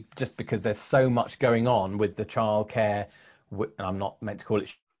me just because there's so much going on with the childcare. And I'm not meant to call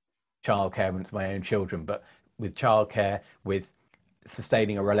it childcare when it's my own children, but with childcare, with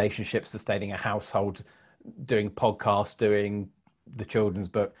sustaining a relationship, sustaining a household, doing podcasts, doing the children's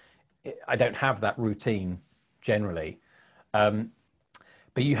book. I don't have that routine generally.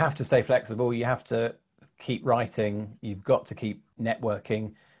 But you have to stay flexible. You have to keep writing. You've got to keep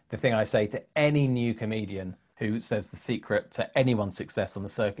networking. The thing I say to any new comedian who says the secret to anyone's success on the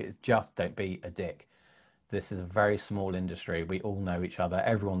circuit is just don't be a dick. This is a very small industry. We all know each other.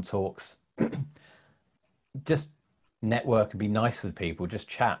 Everyone talks. Just network and be nice with people. Just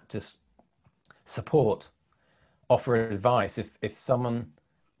chat. Just support. Offer advice. If someone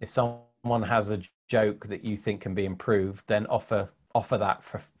has a joke that you think can be improved, then offer that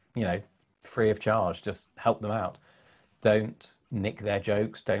for free of charge. Just help them out. Don't nick their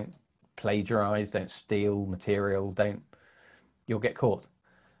jokes. Don't plagiarize. Don't steal material. You'll get caught.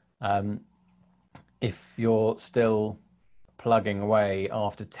 If you're still plugging away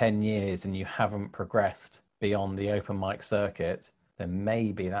after 10 years and you haven't progressed beyond the open mic circuit, then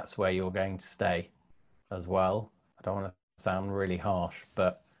maybe that's where you're going to stay as well. I don't want to sound really harsh,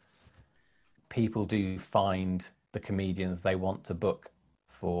 but people do find the comedians they want to book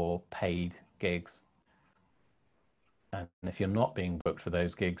for paid gigs. And if you're not being booked for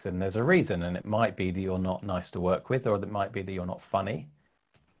those gigs, then there's a reason. And it might be that you're not nice to work with, or it might be that you're not funny.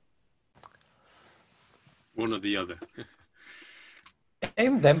 One or the other.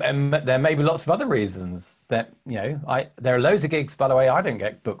 And there may be lots of other reasons that, there are loads of gigs, by the way, I don't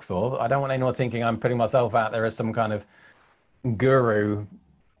get booked for. I don't want anyone thinking I'm putting myself out there as some kind of guru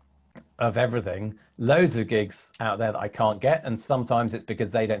of everything. Loads of gigs out there that I can't get, and sometimes it's because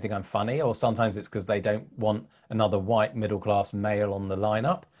they don't think I'm funny, or sometimes it's because they don't want another white middle-class male on the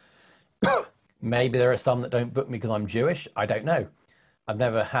lineup. Maybe there are some that don't book me because I'm Jewish. I don't know. I've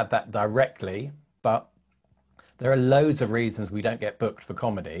never had that directly, but there are loads of reasons we don't get booked for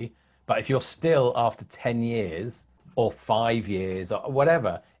comedy. But if you're still, after 10 years or 5 years or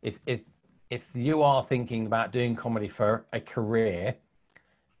whatever, if you are thinking about doing comedy for a career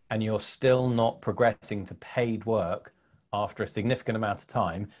and you're still not progressing to paid work after a significant amount of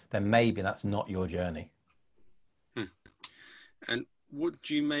time, then maybe that's not your journey. And what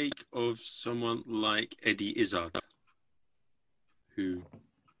do you make of someone like Eddie Izzard, who...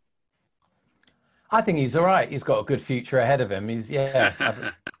 I think he's all right. He's got a good future ahead of him.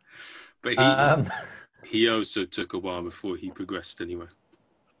 But he also took a while before he progressed anyway.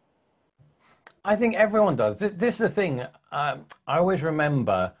 I think everyone does. This is the thing. I always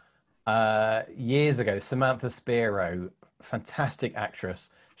remember years ago, Samantha Spiro, fantastic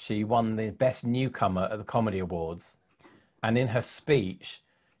actress. She won the Best Newcomer at the Comedy Awards. And in her speech,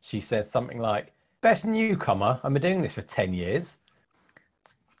 she says something like, "Best Newcomer, I've been doing this for 10 years.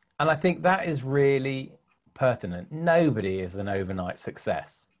 And I think that is really pertinent. Nobody is an overnight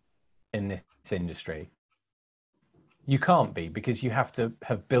success in this industry. You can't be, because you have to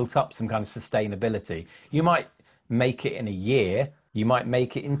have built up some kind of sustainability. You might make it in a year, you might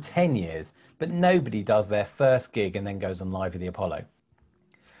make it in 10 years, but nobody does their first gig and then goes on Live at the Apollo.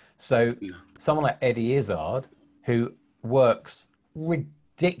 So someone like Eddie Izzard, who works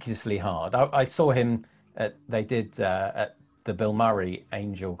ridiculously hard. I saw him, at the Bill Murray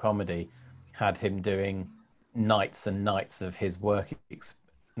Angel Comedy, had him doing nights and nights of his work in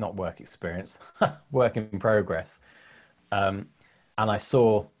progress. And I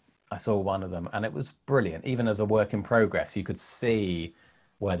saw one of them, and it was brilliant. Even as a work in progress, you could see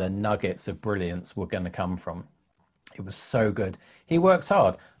where the nuggets of brilliance were going to come from. It was so good. He works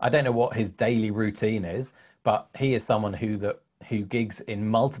hard. I don't know what his daily routine is, but he is someone who gigs in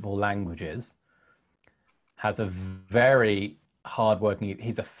multiple languages, has a very hardworking.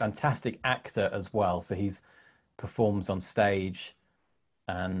 He's a fantastic actor as well. So he's performs on stage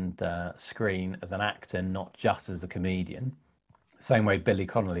and screen as an actor, not just as a comedian. Same way Billy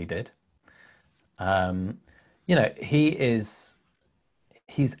Connolly did.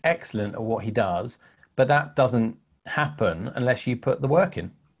 He's excellent at what he does, but that doesn't happen unless you put the work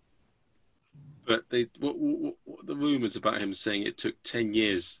in. But what the rumours about him saying it took 10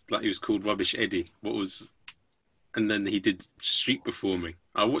 years, like he was called Rubbish Eddie. And then he did street performing.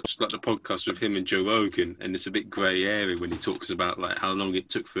 I watched the podcast with him and Joe Rogan, and it's a bit grey area when he talks about how long it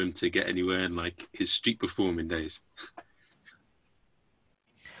took for him to get anywhere in his street performing days.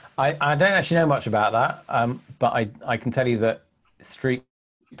 I don't actually know much about that, but I can tell you that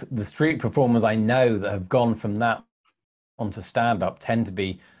the street performers I know that have gone from that onto stand-up tend to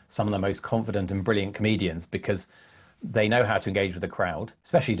be some of the most confident and brilliant comedians, because they know how to engage with the crowd,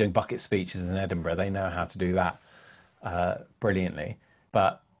 especially doing bucket speeches in Edinburgh. They know how to do that brilliantly.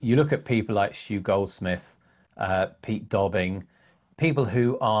 But you look at people like Stu Goldsmith, Pete Dobbing, people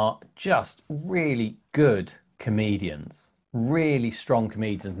who are just really good comedians, really strong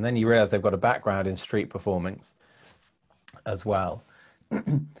comedians, and then you realize they've got a background in street performance as well.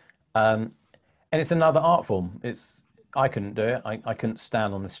 And it's another art form. I couldn't do it. I couldn't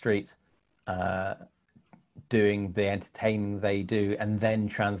stand on the street doing the entertaining they do and then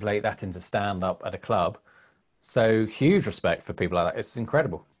translate that into stand-up at a club. So huge respect for people like that. It's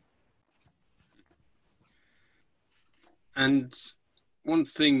incredible. And one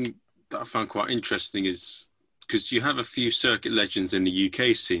thing that I found quite interesting is, because you have a few circuit legends in the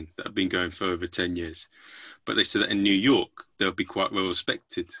UK scene that have been going for over 10 years, but they said that in New York, they'll be quite well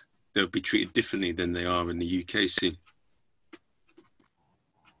respected. They'll be treated differently than they are in the UK scene.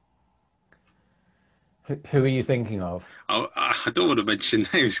 Who are you thinking of? I don't want to mention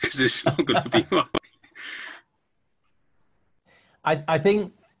names because it's not going to be right. I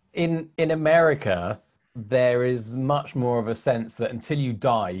think in America, there is much more of a sense that until you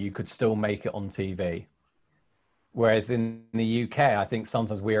die, you could still make it on TV. Whereas in the UK, I think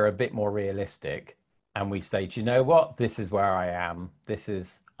sometimes we are a bit more realistic and we say, do you know what? This is where I am.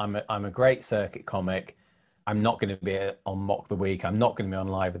 I'm a great circuit comic. I'm not going to be on Mock the Week. I'm not going to be on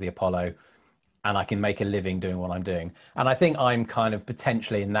Live at the Apollo. And I can make a living doing what I'm doing. And I think I'm kind of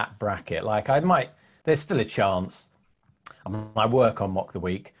potentially in that bracket. Like there's still a chance. I work on Mock the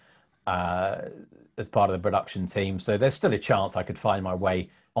Week as part of the production team. So there's still a chance I could find my way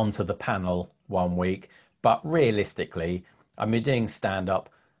onto the panel one week. But realistically, I've been doing stand-up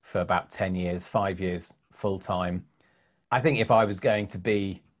for about 10 years, 5 years full time. I think if I was going to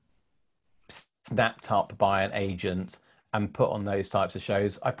be snapped up by an agent and put on those types of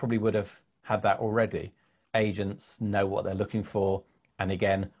shows, I probably would have had that already. Agents know what they're looking for. And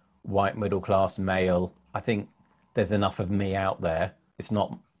again, white middle class male, I think there's enough of me out there. It's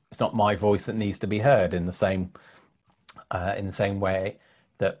not my voice that needs to be heard in the same way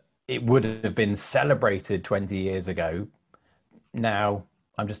that it would have been celebrated 20 years ago. Now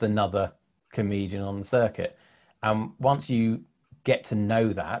I'm just another comedian on the circuit. And once you get to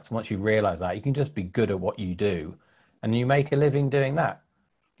know that, once you realize that, you can just be good at what you do and you make a living doing that.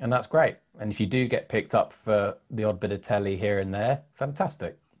 And that's great. And if you do get picked up for the odd bit of telly here and there,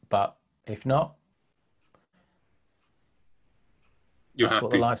 fantastic. But if not, that's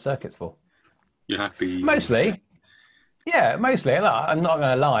what the live circuit's for. You're happy? Mostly. Yeah, mostly. I'm not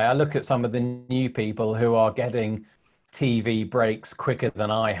going to lie. I look at some of the new people who are getting TV breaks quicker than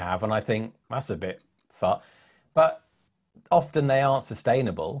I have, and I think that's a bit far. But often they aren't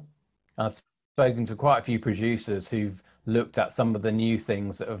sustainable. I've spoken to quite a few producers who've looked at some of the new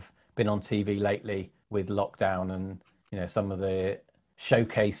things that have been on TV lately with lockdown and, you know, some of the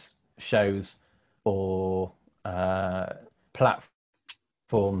showcase shows or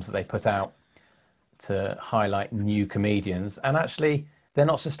platforms that they put out to highlight new comedians, and actually they're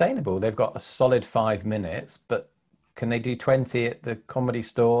not sustainable. They've got a solid 5 minutes, but can they do 20 at the Comedy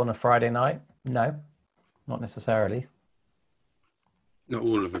Store on a Friday night? No, not necessarily. Not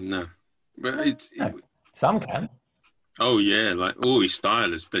all of them, no. But no. Some can. Oh yeah, like Ori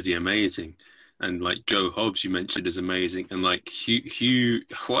Style is bloody amazing, and like Joe Hobbs you mentioned is amazing, and like Hugh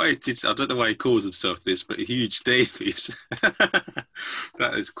I don't know why he calls himself this, but Huge Davies.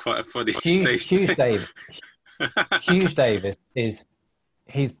 That is quite a funny Huge Davis. Huge Davis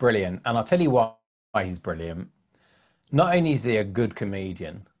he's brilliant, and I'll tell you why he's brilliant. Not only is he a good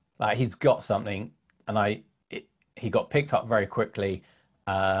comedian, like he's got something, and he got picked up very quickly,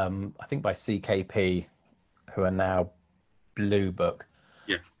 I think by CKP, who are now Blue Book.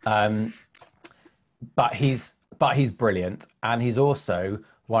 Yeah. But he's brilliant, and he's also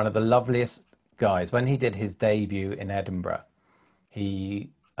one of the loveliest guys. When he did his debut in Edinburgh, I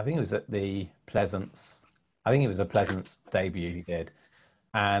think it was at the Pleasance. I think it was a Pleasance debut he did,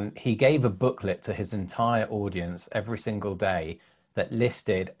 and he gave a booklet to his entire audience every single day that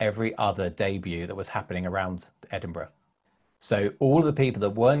listed every other debut that was happening around Edinburgh. So all of the people that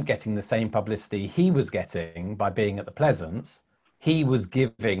weren't getting the same publicity he was getting by being at the Pleasance, he was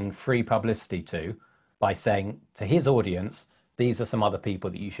giving free publicity to by saying to his audience, these are some other people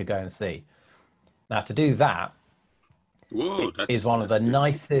that you should go and see. Now, to do that is one of the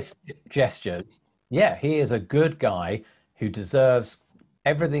nicest gestures. Yeah, he is a good guy who deserves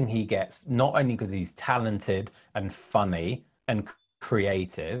everything he gets, not only because he's talented and funny and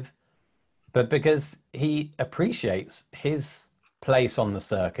creative, but because he appreciates his place on the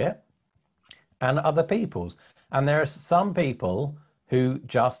circuit and other people's. And there are some people who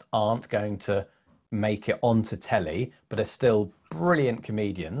just aren't going to make it onto telly, but are still brilliant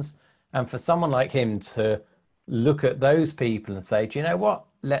comedians. And for someone like him to look at those people and say, do you know what?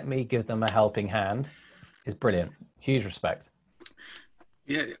 Let me give them a helping hand is brilliant. Huge respect.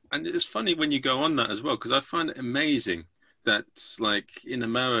 Yeah, and it's funny when you go on that as well, because I find it amazing that, like, in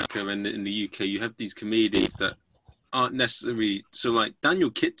America and in the UK, you have these comedians that aren't necessarily... So, like,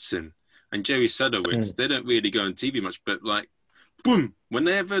 Daniel Kitson and Jerry Sadowitz, they don't really go on TV much, but, like, boom,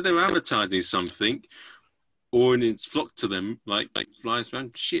 whenever they're advertising something, or it's flocked to them, like flies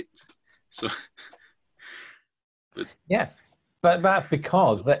around, shit. So... Yeah, but that's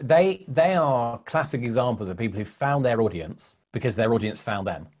because they are classic examples of people who found their audience because their audience found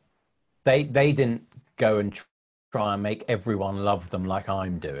them. They didn't go and try and make everyone love them like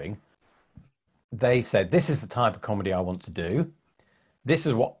I'm doing. They said, this is the type of comedy I want to do. This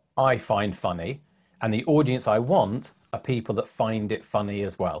is what I find funny. And the audience I want are people that find it funny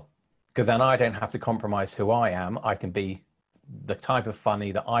as well. Because then I don't have to compromise who I am. I can be the type of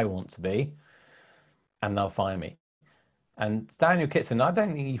funny that I want to be, and they'll find me. And Daniel Kitson, I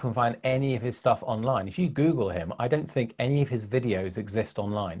don't think you can find any of his stuff online. If you Google him, I don't think any of his videos exist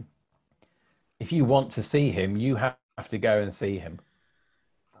online. if you want to see him, you have to go and see him.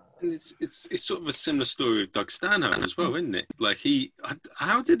 And it's sort of a similar story with Doug Stanhope as well, isn't it? Like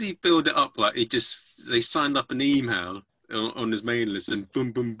how did he build it up? Like they signed up an email on his mailing list and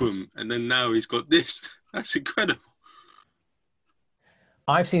boom, boom, boom. And then now he's got this. That's incredible.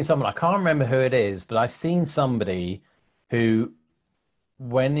 I've seen someone, I can't remember who it is, but I've seen somebody who,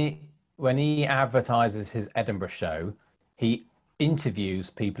 when he advertises his Edinburgh show, he interviews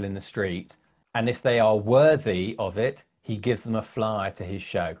people in the street, and if they are worthy of it, he gives them a flyer to his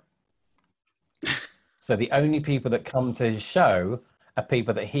show. So the only people that come to his show are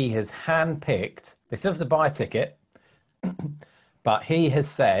people that he has handpicked. They still have to buy a ticket, but he has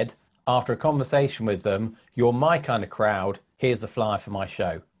said, after a conversation with them, you're my kind of crowd, here's a flyer for my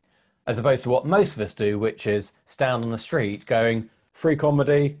show. As opposed to what most of us do, which is stand on the street going, free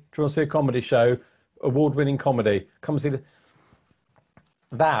comedy, do you want to see a comedy show? Award-winning comedy, come see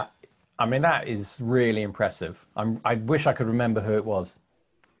that. I mean, that is really impressive. I wish I could remember who it was.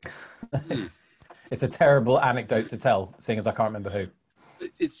 It's a terrible anecdote to tell, seeing as I can't remember who.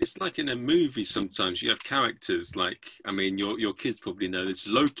 It's like in a movie sometimes you have characters like, I mean, your kids probably know this,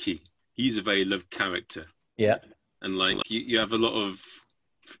 Loki. He's a very loved character. Yeah. And like you have a lot of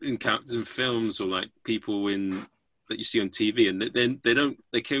characters in films or like people that you see on TV, and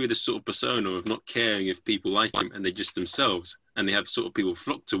they carry this sort of persona of not caring if people like him, and they're just themselves, and they have sort of people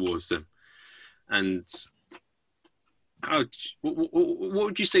flock towards them. And what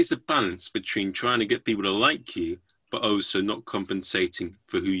would you say is the balance between trying to get people to like you, but also not compensating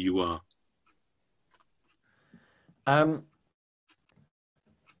for who you are?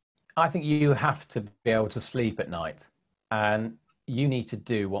 I think you have to be able to sleep at night, and you need to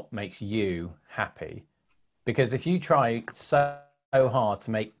do what makes you happy. Because if you try so hard to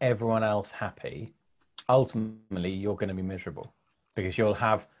make everyone else happy, ultimately you're going to be miserable, because you'll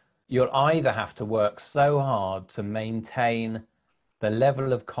either have to work so hard to maintain the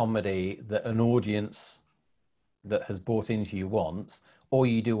level of comedy that an audience that has bought into you wants, or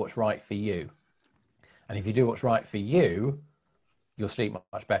you do what's right for you. And if you do what's right for you, you'll sleep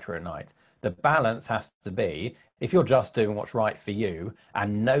much better at night. The balance has to be, if you're just doing what's right for you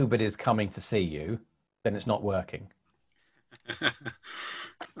and nobody's coming to see you, then it's not working.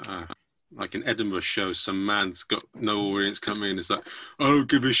 Like an Edinburgh show, some man's got no audience coming in. It's like, I don't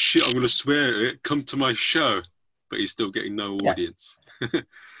give a shit, I'm going to swear at it, come to my show. But he's still getting no audience.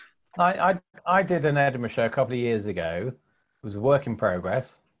 I did an Edinburgh show a couple of years ago. It was a work in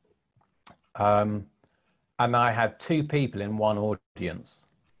progress. And I had 2 people in one audience.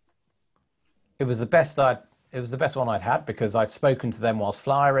 It was the best one I'd had, because I'd spoken to them whilst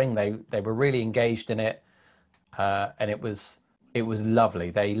flyering. They were really engaged in it. And it was lovely.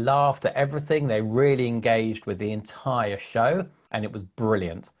 They laughed at everything. They really engaged with the entire show, and it was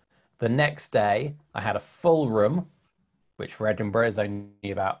brilliant. The next day, I had a full room, which for Edinburgh is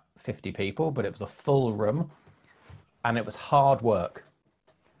only about 50 people, but it was a full room, and it was hard work,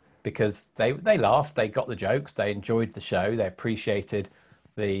 because they laughed, they got the jokes, they enjoyed the show, they appreciated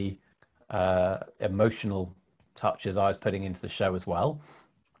the emotional touches I was putting into the show as well.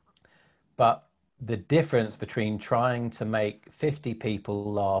 But the difference between trying to make 50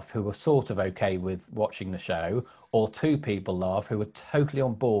 people laugh who were sort of okay with watching the show, or 2 people laugh who were totally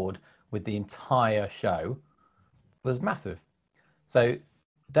on board with the entire show, was massive. So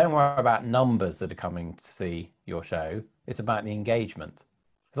don't worry about numbers that are coming to see your show. It's about the engagement.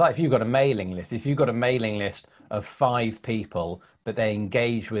 It's like if you've got a mailing list of 5 people, but they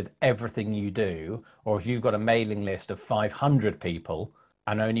engage with everything you do, or if you've got a mailing list of 500 people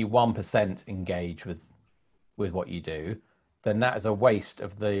and only 1% engage with what you do, then that is a waste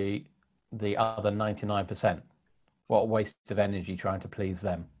of the other 99%. What a waste of energy trying to please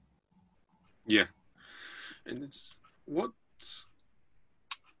them. Yeah. And that's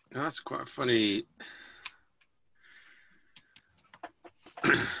quite funny,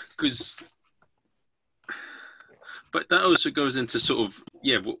 but that also goes into sort of,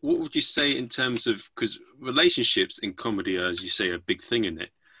 what would you say in terms of, because relationships in comedy are, as you say, a big thing in it,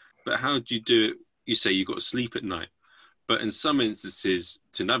 but how do you do it? You say you got to sleep at night, but in some instances,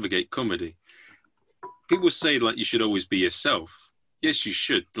 to navigate comedy, people say like you should always be yourself. Yes, you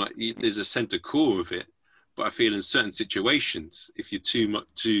should, like there's a center core of it, but I feel in certain situations, if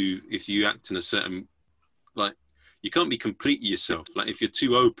you act in a certain, like, you can't be completely yourself. Like if you're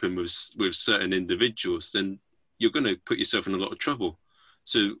too open with certain individuals, then you're going to put yourself in a lot of trouble.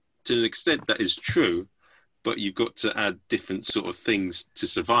 So to an extent that is true, but you've got to add different sort of things to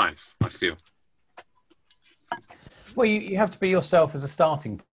survive, I feel. Well, you have to be yourself as a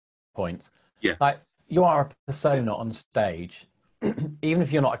starting point. Yeah. Like you are a persona on stage. even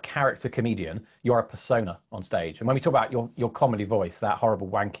if you're not a character comedian, you're a persona on stage. And when we talk about your comedy voice, that horrible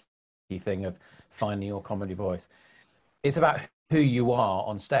wanky thing of finding your comedy voice, it's about who you are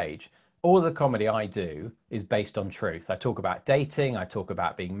on stage. All of the comedy I do is based on truth. I talk about dating, I talk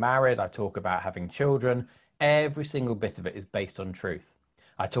about being married, I talk about having children. Every single bit of it is based on truth.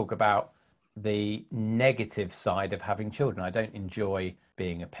 I talk about the negative side of having children. I don't enjoy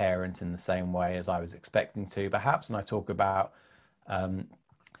being a parent in the same way as I was expecting to, perhaps. And I talk about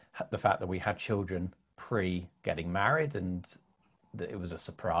the fact that we had children pre getting married and that it was a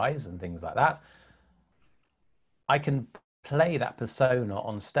surprise and things like that. I can play that persona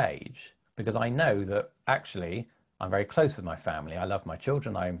on stage because I know that actually I'm very close with my family. I love my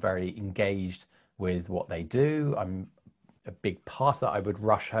children. I am very engaged with what they do. I'm a big part that I would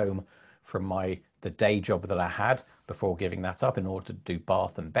rush home from the day job that I had before giving that up in order to do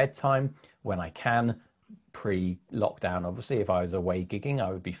bath and bedtime when I can. Pre-lockdown, obviously, if I was away gigging,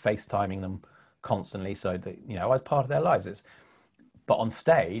 I would be FaceTiming them constantly so that, I was part of their lives. But on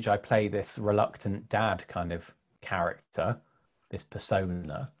stage, I play this reluctant dad kind of character, this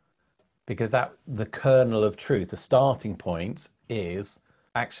persona, because the kernel of truth, the starting point is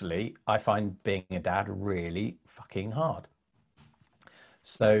actually, I find being a dad really fucking hard.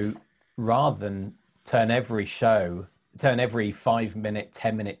 So rather than turn every 5-minute,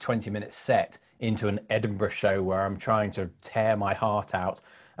 10-minute, 20-minute set into an Edinburgh show where I'm trying to tear my heart out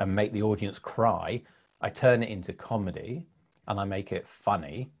and make the audience cry, I turn it into comedy and I make it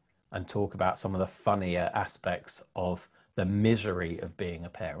funny and talk about some of the funnier aspects of the misery of being a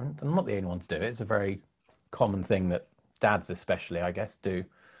parent. And I'm not the only one to do it. It's a very common thing that dads especially, I guess, do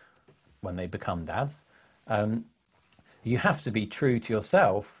when they become dads. You have to be true to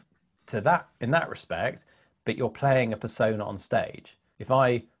yourself in that respect, but you're playing a persona on stage. If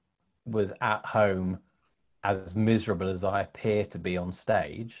I was at home as miserable as I appear to be on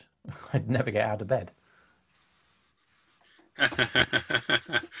stage, I'd never get out of bed.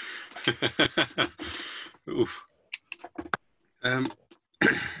 Oof.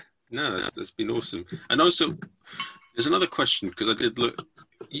 No, that's been awesome. And also, there's another question because I did look.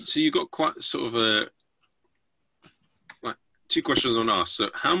 So you got quite sort of two questions on us.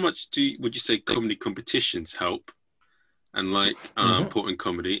 So how much would you say comedy competitions help and important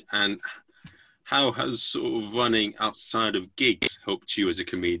comedy, and how has sort of running outside of gigs helped you as a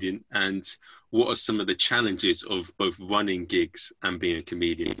comedian, and what are some of the challenges of both running gigs and being a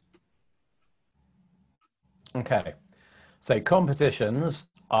comedian? Okay, so competitions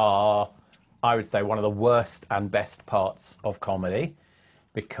are, I would say, one of the worst and best parts of comedy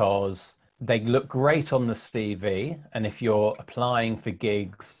because they look great on the CV, and if you're applying for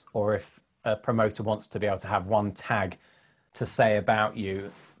gigs or if a promoter wants to be able to have one tag to say about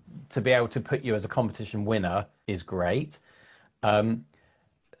you, to be able to put you as a competition winner is great.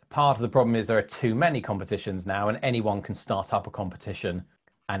 Part of the problem is there are too many competitions now, and anyone can start up a competition,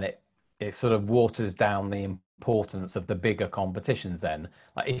 and it sort of waters down the importance of the bigger competitions then.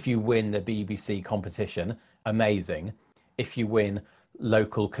 Like if you win the BBC competition, amazing. If you win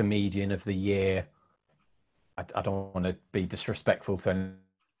local comedian of the year, I don't want to be disrespectful to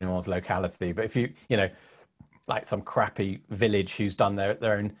anyone's locality, but if you like some crappy village who's done their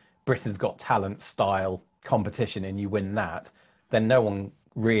own Britain's Got Talent style competition and you win that, then no one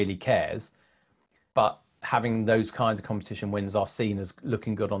really cares. But having those kinds of competition wins are seen as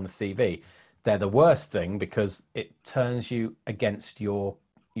looking good on the CV. They're the worst thing because it turns you against your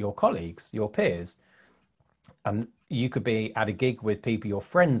colleagues, your peers. And you could be at a gig with people you're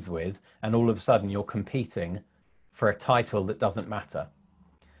friends with, and all of a sudden you're competing for a title that doesn't matter.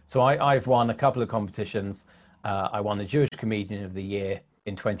 So I've won a couple of competitions. I won the Jewish Comedian of the Year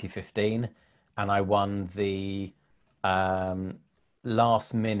in 2015, and I won the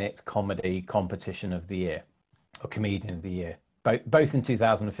Last Minute Comedy Competition of the Year, or Comedian of the Year, both in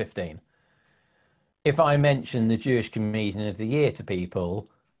 2015. If I mention the Jewish Comedian of the Year to people,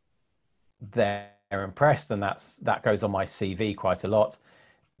 they're impressed, and that goes on my CV quite a lot.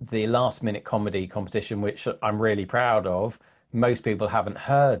 The Last Minute Comedy Competition, which I'm really proud of, most people haven't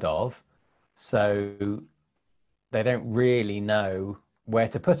heard of, so they don't really know where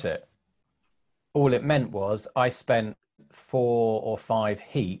to put it. All it meant was I spent 4 or 5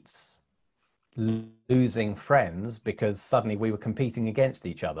 heats losing friends because suddenly we were competing against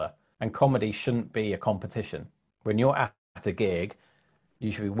each other. And comedy shouldn't be a competition. When you're at a gig,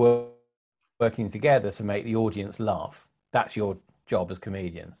 you should be working together to make the audience laugh. That's your job as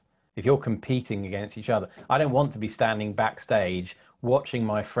comedians. If you're competing against each other, I don't want to be standing backstage watching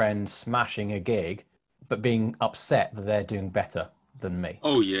my friend smashing a gig, but being upset that they're doing better than me.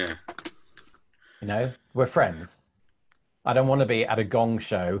 Oh, yeah. We're friends. I don't want to be at a gong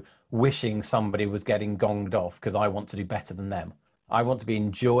show wishing somebody was getting gonged off because I want to do better than them. I want to be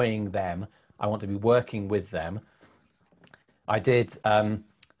enjoying them. I want to be working with them. I did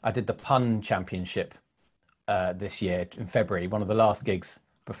the pun championship this year in February. One of the last gigs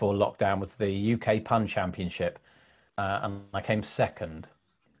before lockdown was the UK pun championship, and I came second.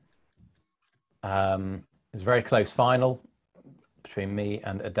 It was a very close final between me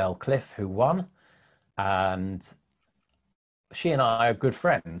and Adele Cliff, who won. And she and I are good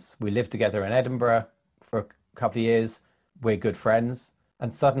friends. We lived together in Edinburgh for a couple of years. We're good friends.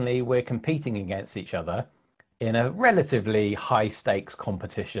 And suddenly we're competing against each other in a relatively high stakes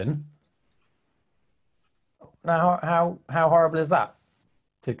competition. Now, how horrible is that?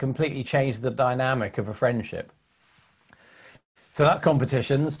 To completely change the dynamic of a friendship. So that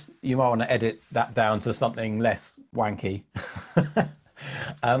competitions, you might want to edit that down to something less wanky.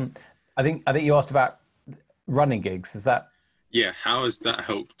 I think you asked about running gigs. Is that? Yeah. How has that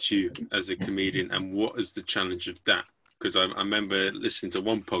helped you as a comedian, and what is the challenge of that? Because I remember listening to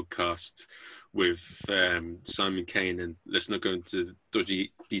one podcast with Simon Kane, and let's not go into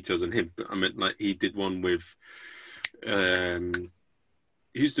dodgy details on him, but I meant like he did one with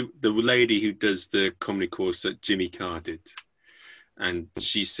who's the lady who does the comedy course that Jimmy Carr did, and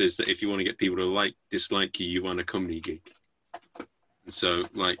she says that if you want to get people to dislike you, you want a comedy gig. And so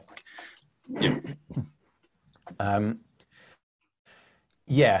like,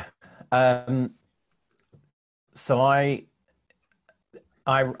 yeah. So I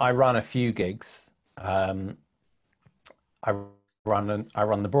run a few gigs. I run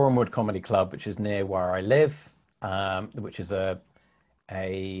the Bournemouth Comedy Club, which is near where I live, which is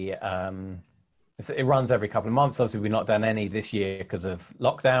it runs every couple of months. Obviously, we've not done any this year because of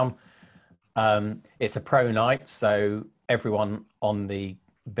lockdown. It's a pro night, so everyone on the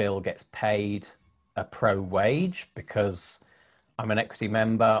bill gets paid a pro wage because I'm an equity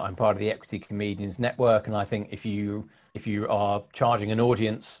member. I'm part of the Equity Comedians Network, and I think if you are charging an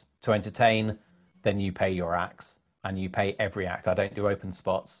audience to entertain, then you pay your acts, and you pay every act. I don't do open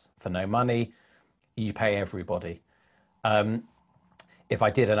spots for no money. You pay everybody. If I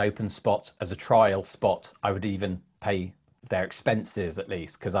did an open spot as a trial spot, I would even pay their expenses at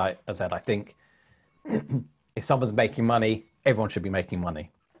least, because I think if someone's making money, everyone should be making money.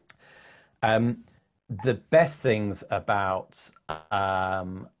 The best things about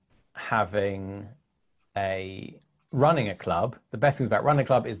running a club, the best things about running a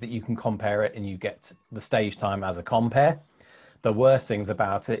club is that you can compare it and you get the stage time as a compare. The worst things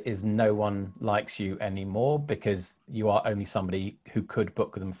about it is no one likes you anymore because you are only somebody who could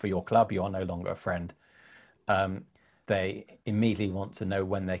book them for your club. You are no longer a friend. They immediately want to know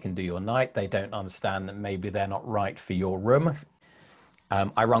when they can do your night. They don't understand that maybe they're not right for your room.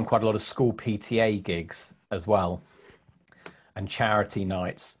 I run quite a lot of school PTA gigs as well, and charity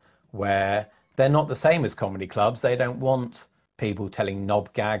nights where they're not the same as comedy clubs. They don't want people telling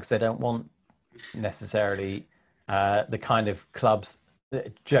knob gags. They don't want necessarily the kind of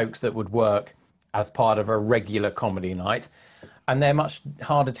jokes that would work as part of a regular comedy night. And they're much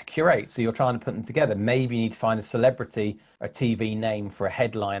harder to curate. So you're trying to put them together. Maybe you need to find a celebrity, a TV name for a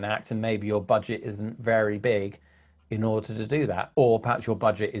headline act, and maybe your budget isn't very big in order to do that. Or perhaps your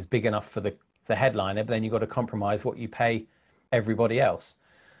budget is big enough for the headliner, but then you've got to compromise what you pay everybody else.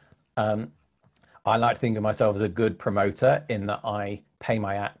 I like to think of myself as a good promoter in that I pay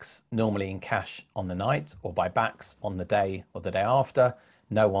my acts normally in cash on the night or by backs on the day or the day after.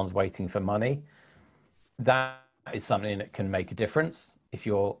 No one's waiting for money. That is something that can make a difference. If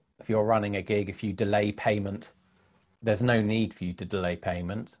you're running a gig, if you delay payment, there's no need for you to delay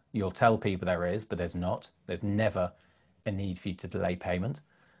payment. You'll tell people there is, but there's not. There's never a need for you to delay payment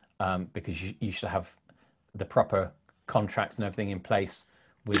because you should have the proper contracts and everything in place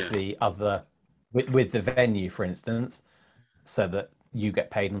with the other, with the venue, for instance, so that you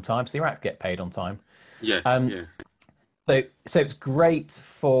get paid on time, so your acts get paid on time. So it's great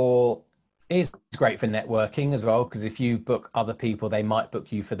for networking as well, because if you book other people, they might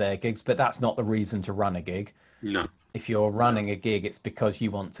book you for their gigs, but that's not the reason to run a gig. No. If you're running a gig, it's because you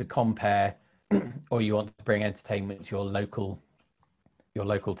want to compare or you want to bring entertainment to your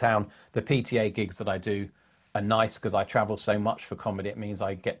local town. The PTA gigs that I do are nice because I travel so much for comedy. It means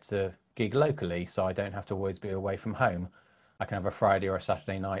I get to gig locally, so I don't have to always be away from home. I can have a Friday or a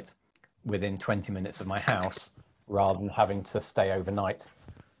Saturday night within 20 minutes of my house rather than having to stay overnight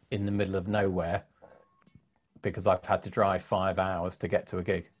in the middle of nowhere because I've had to drive 5 hours to get to a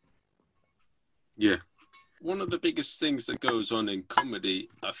gig. Yeah. One of the biggest things that goes on in comedy,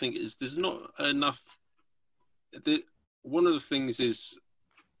 I think, is there's not enough. One of the things is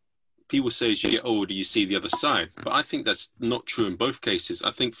people say as you get older, you see the other side. But I think that's not true in both cases. I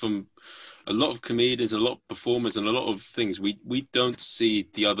think from a lot of comedians, a lot of performers, and a lot of things, we don't see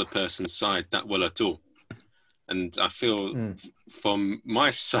the other person's side that well at all. And I feel from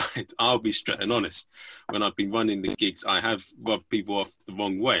my side, I'll be straight and honest. When I've been running the gigs, I have rubbed people off the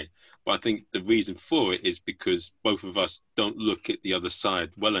wrong way. But I think the reason for it is because both of us don't look at the other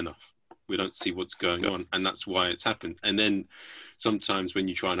side well enough. We don't see what's going on, and that's why it's happened. And then sometimes when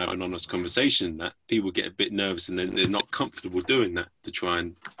you try and have an honest conversation, that people get a bit nervous, and then they're not comfortable doing that to try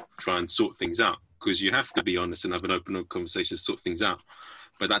and sort things out, because you have to be honest and have an open conversation to sort things out.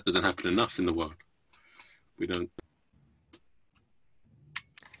 But that doesn't happen enough in the world. We don't.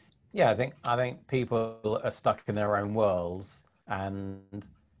 Yeah, I think people are stuck in their own worlds, and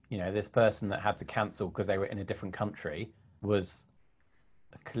this person that had to cancel because they were in a different country was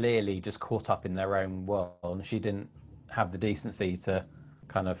clearly just caught up in their own world, and she didn't have the decency to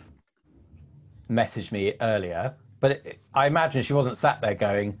kind of message me earlier. But I imagine she wasn't sat there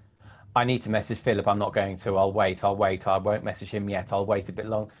going, I need to message Philip, I'm not going to, I'll wait, I won't message him yet, I'll wait a bit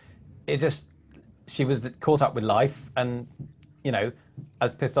long. She was caught up with life, and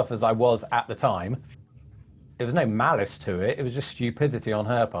as pissed off as I was at the time, there was no malice to it. It was just stupidity on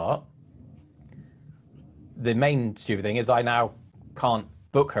her part. The main stupid thing is I now can't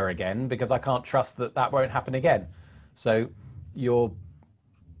book her again because I can't trust that won't happen again. So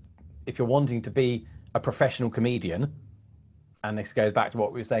if you're wanting to be a professional comedian, and this goes back to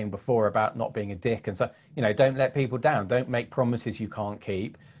what we were saying before about not being a dick, and so, don't let people down. Don't make promises you can't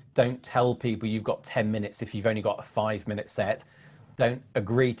keep. Don't tell people you've got 10 minutes if you've only got a 5-minute set. Don't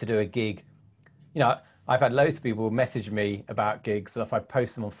agree to do a gig. I've had loads of people message me about gigs. So if I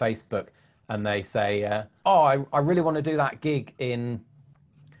post them on Facebook and they say, I really want to do that gig in,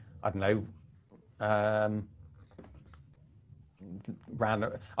 I don't know,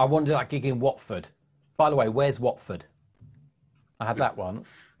 I want to do that gig in Watford. By the way, where's Watford? I had that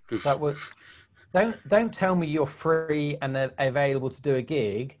once. That was, don't tell me you're free and available to do a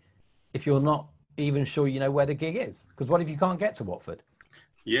gig if you're not even sure you know where the gig is. Because what if you can't get to Watford?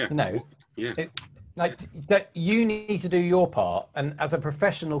 Yeah. Yeah. You need to do your part. And as a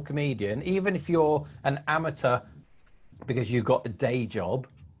professional comedian, even if you're an amateur because you've got a day job,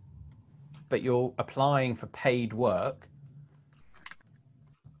 but you're applying for paid work,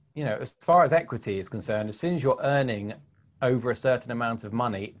 as far as equity is concerned, as soon as you're earning over a certain amount of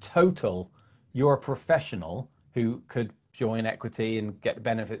money total, you're a professional who could join equity and get the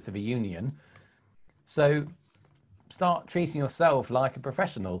benefits of a union. So start treating yourself like a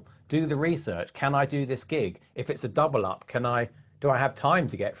professional. Do the research. Can I do this gig? If it's a double up, do I have time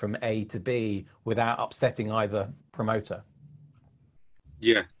to get from A to B without upsetting either promoter?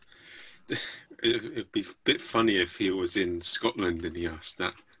 Yeah. It'd be a bit funny if he was in Scotland and he asked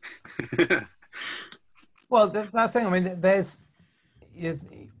that. Well, that's the thing. I mean,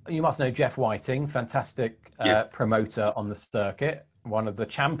 you must know Jeff Whiting, fantastic promoter on the circuit, one of the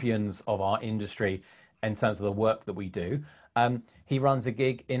champions of our industry in terms of the work that we do. He runs a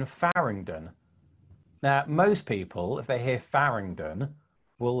gig in Farringdon. Now, most people, if they hear Farringdon,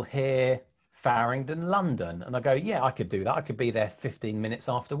 will hear Farringdon, London. And I go, yeah, I could do that. I could be there 15 minutes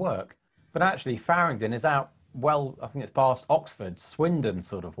after work. But actually, Farringdon is out, I think it's past Oxford, Swindon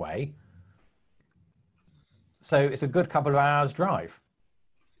sort of way. So it's a good couple of hours drive.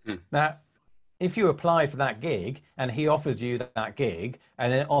 Now, if you apply for that gig and he offers you that gig,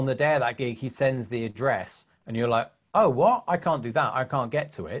 and then on the day of that gig, he sends the address and you're like, oh, what? I can't do that. I can't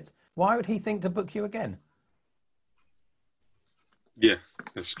get to it. Why would he think to book you again? Yeah,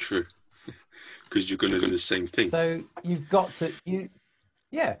 that's true. Because you're going to do the same thing. So you've got to,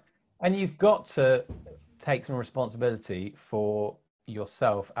 and you've got to take some responsibility for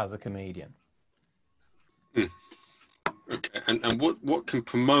yourself as a comedian. Okay, and what can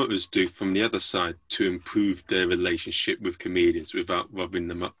promoters do from the other side to improve their relationship with comedians without rubbing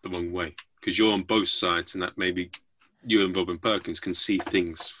them up the wrong way? Because you're on both sides, and that maybe you and Robin Perkins can see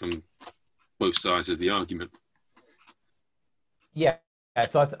things from both sides of the argument. Yeah,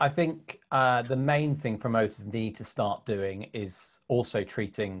 so I think the main thing promoters need to start doing is also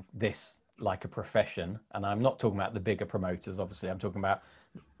treating this like a profession. And I'm not talking about the bigger promoters, obviously. I'm talking about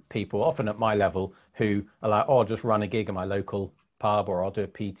people often at my level who are like, oh, I'll just run a gig in my local pub, or I'll do a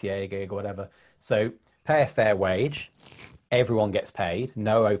PTA gig or whatever. So pay a fair wage. Everyone gets paid.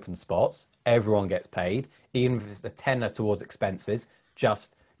 No open spots. Everyone gets paid. Even if it's a tenner towards expenses,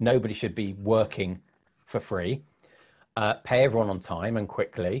 just nobody should be working for free. Pay everyone on time and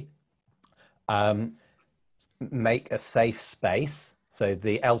quickly. Make a safe space. So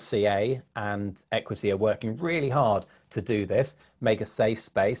the LCA and Equity are working really hard to do this, make a safe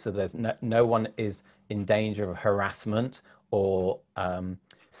space so there's no one is in danger of harassment or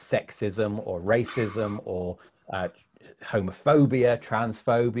sexism or racism or homophobia,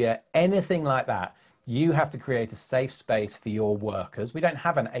 transphobia, anything like that. You have to create a safe space for your workers. We don't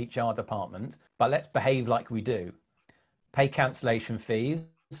have an HR department, but let's behave like we do. Pay cancellation fees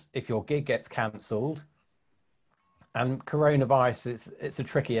if your gig gets cancelled. And coronavirus, it's a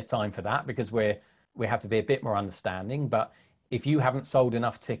trickier time for that because we have to be a bit more understanding. But if you haven't sold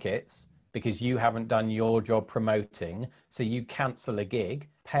enough tickets because you haven't done your job promoting, so you cancel a gig,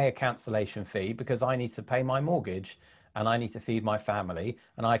 pay a cancellation fee because I need to pay my mortgage and I need to feed my family,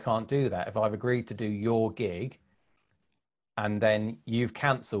 and I can't do that if I've agreed to do your gig and then you've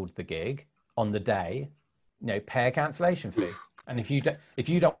cancelled the gig on the day. Pay a cancellation fee. And if you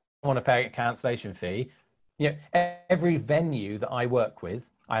don't want to pay a cancellation fee, every venue that I work with,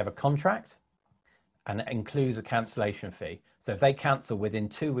 I have a contract and it includes a cancellation fee. So if they cancel within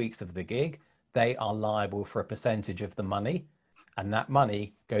 2 weeks of the gig, they are liable for a percentage of the money, and that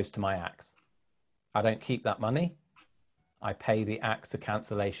money goes to my acts. I don't keep that money. I pay the acts a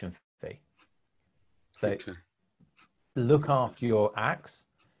cancellation fee. So okay. Look after your acts,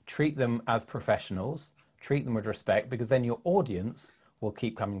 treat them as professionals, treat them with respect, because then your audience will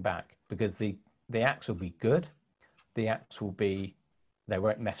keep coming back because the acts will be good. The acts will be, they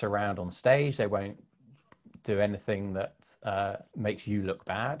won't mess around on stage. They won't do anything that makes you look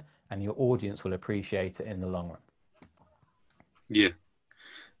bad, and your audience will appreciate it in the long run. Yeah.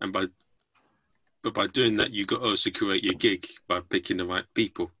 And by doing that, you got to also curate your gig by picking the right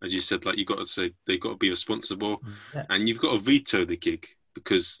people. As you said, like you got to say they've got to be responsible, and you've got to veto the gig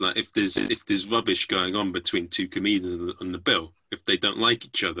because like if there's rubbish going on between two comedians on the bill, if they don't like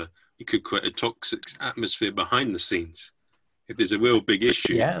each other, it could create a toxic atmosphere behind the scenes. If there's a real big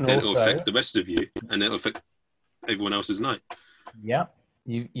issue, then it'll affect the rest of you, and it'll affect everyone else's night. Yeah,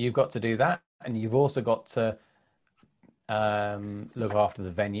 you've got to do that, and you've also got to look after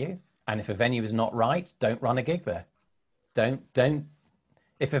the venue. And if a venue is not right, don't run a gig there. Don't.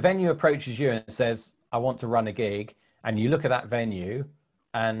 If a venue approaches you and says, "I want to run a gig," and you look at that venue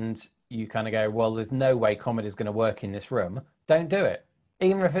and you kind of go, "Well, there's no way comedy is going to work in this room," don't do it.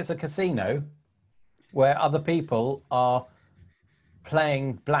 Even if it's a casino where other people are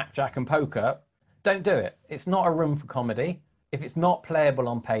playing blackjack and poker, don't do it. It's not a room for comedy. If it's not playable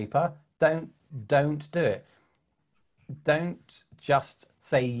on paper, don't do it. Don't just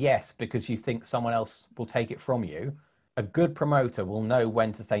say yes because you think someone else will take it from you. A good promoter will know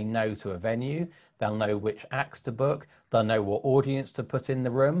when to say no to a venue. They'll know which acts to book. They'll know what audience to put in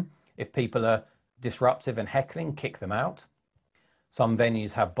the room. If people are disruptive and heckling, kick them out. Some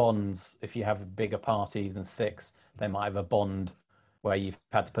venues have bonds. If you have a bigger party than 6, they might have a bond where you've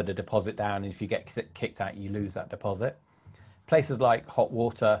had to put a deposit down, and if you get kicked out, you lose that deposit. Places like Hot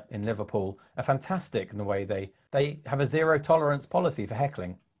Water in Liverpool are fantastic in the way they have a zero tolerance policy for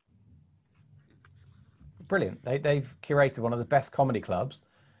heckling. Brilliant. They've curated one of the best comedy clubs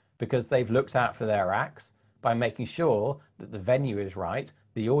because they've looked out for their acts by making sure that the venue is right,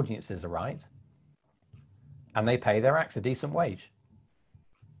 the audiences are right, and they pay their acts a decent wage.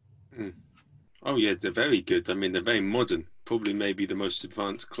 Oh yeah, they're very good. I mean, they're very modern. Probably maybe the most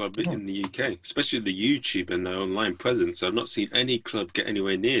advanced club in the UK, especially the YouTube and their online presence. I've not seen any club get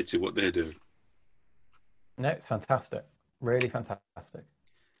anywhere near to what they're doing. No, it's fantastic. Really fantastic.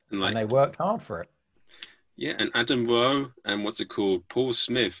 And they worked hard for it. Yeah, and Adam Rowe and what's it called? Paul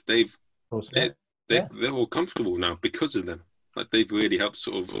Smith. They're all comfortable now because of them. Like they've really helped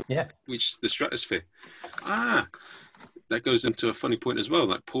sort of reach the stratosphere. That goes into a funny point as well.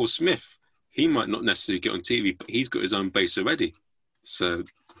 Like Paul Smith, he might not necessarily get on TV, but he's got his own base already. So,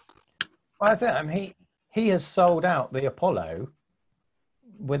 well, that's it. I mean, he has sold out the Apollo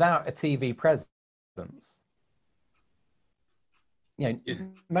without a TV presence.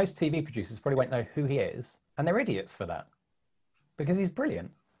 Most TV producers probably won't know who he is, and they're idiots for that because he's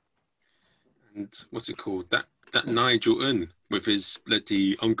brilliant. And what's it called? That Nigel Unn with his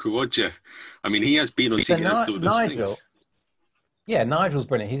bloody Uncle Roger. I mean, he has been on TV and still those things. Yeah, Nigel's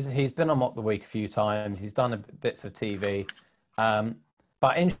brilliant. He's been on Mock the Week a few times. He's done bits of TV.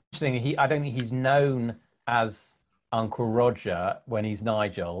 But interestingly, I don't think he's known as Uncle Roger when he's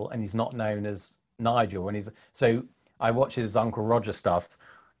Nigel, and he's not known as Nigel when he's... So I watch his Uncle Roger stuff,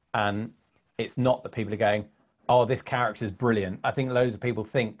 and it's not that people are going, "Oh, this character is brilliant." I think loads of people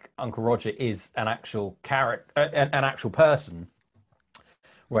think Uncle Roger is an actual character, an actual person,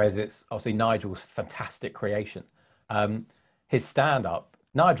 whereas it's obviously Nigel's fantastic creation. His stand-up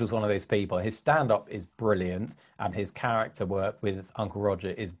Nigel's one of those people. His stand-up is brilliant, and his character work with Uncle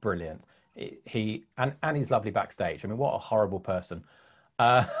Roger is brilliant. And he's lovely backstage. I mean, what a horrible person.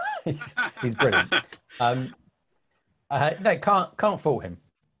 Uh, he's brilliant. No, can't fault him.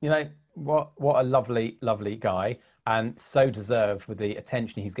 You know what a lovely guy, and so deserved with the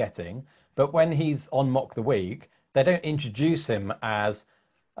attention he's getting. But when he's on Mock the Week, they don't introduce him as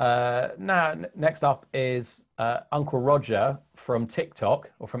now. Next up is Uncle Roger from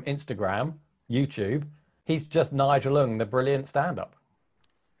TikTok or from Instagram, YouTube. He's just Nigel Ung, the brilliant stand-up.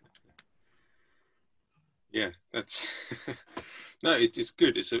 Yeah, that's no, it's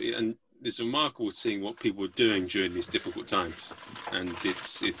good. And it's remarkable seeing what people are doing during these difficult times, and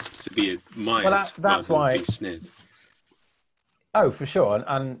it's to be admired. Well, that's why. Be snared. Oh, for sure,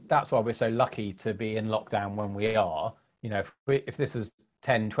 and that's why we're so lucky to be in lockdown when we are. You know, if this was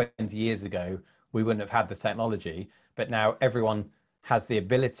 10, 20 years ago, we wouldn't have had the technology. But now everyone has the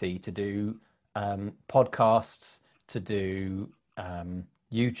ability to do podcasts, to do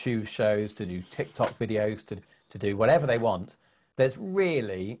YouTube shows, to do TikTok videos, to do whatever they want. There's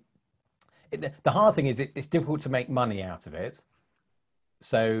really, the hard thing is it's difficult to make money out of it.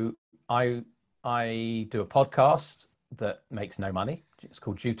 So I do a podcast that makes no money. It's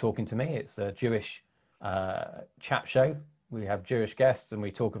called Jew Talking to Me. It's a Jewish chat show. We have Jewish guests and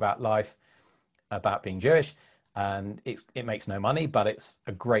we talk about life, about being Jewish, and it makes no money, but it's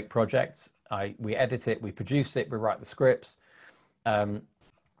a great project. We edit it, we produce it, we write the scripts.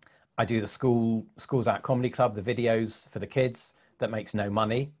 I do the Schools Out Comedy Club, the videos for the kids. That makes no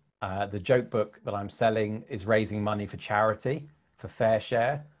money. The joke book that I'm selling is raising money for charity, for Fair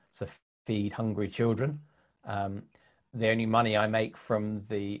Share, so feed hungry children. The only money I make from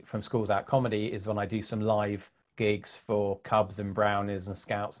Schools Out Comedy is when I do some live gigs for Cubs and Brownies and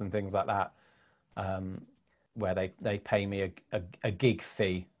Scouts and things like that, where they pay me a gig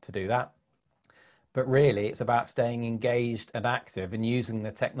fee to do that. But really, it's about staying engaged and active and using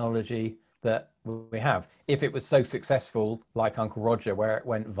the technology that we have. If it was so successful, like Uncle Roger, where it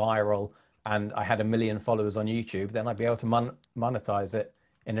went viral and I had 1 million followers on YouTube, then I'd be able to monetize it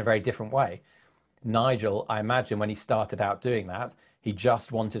in a very different way. Nigel, I imagine when he started out doing that, he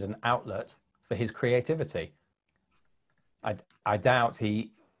just wanted an outlet for his creativity. I doubt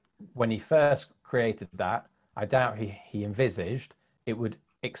when he first created that, I doubt he envisaged it would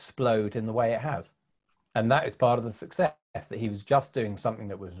explode in the way it has. And that is part of the success, that he was just doing something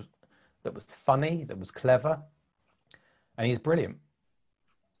that was funny, that was clever, and he's brilliant.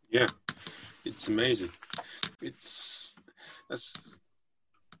 Yeah, it's amazing. It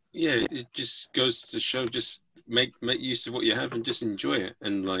just goes to show, just make use of what you have and just enjoy it,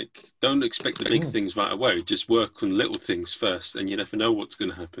 and like don't expect the big things right away. Just work on little things first, and you never know what's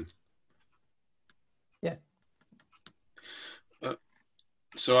going to happen. Yeah.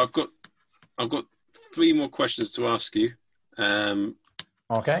 So I've got 3 more questions to ask you.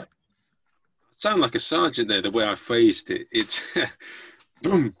 Okay. Sound like a sergeant there, the way I phrased it. It's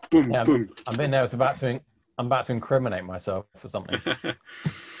boom, boom, boom. I'm about to incriminate myself for something.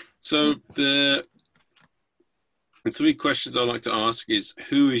 So the 3 questions I like to ask is,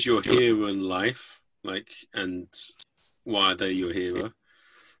 who is your hero in life? And why are they your hero?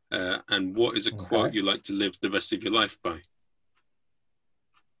 And what is a quote you like to live the rest of your life by?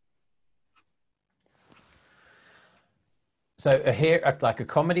 So like a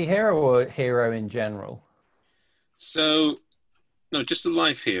comedy hero or a hero in general? So, no, just a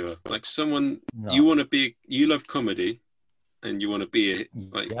life hero, like someone you want to be. You love comedy, and you want to be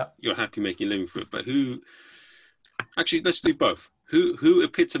you're happy making a living for it. But who? Actually, let's do both. Who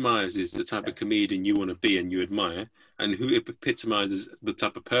epitomizes the type of comedian you want to be and you admire, and who epitomizes the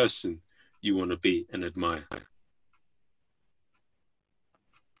type of person you want to be and admire?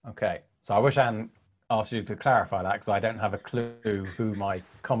 Okay, so I wish I hadn't asked you to clarify that, because I don't have a clue who my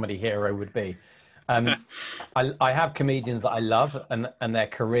comedy hero would be. I have comedians that I love and their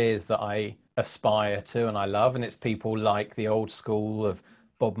careers that I aspire to and I love, and it's people like the old school of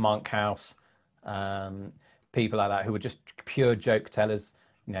Bob Monkhouse, people like that who are just pure joke tellers,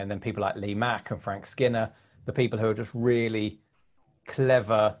 and then people like Lee Mack and Frank Skinner, the people who are just really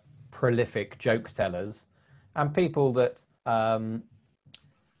clever, prolific joke tellers, and people that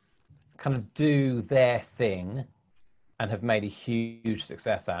kind of do their thing and have made a huge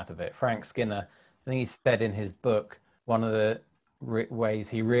success out of it. Frank Skinner, I think he said in his book, one of the ways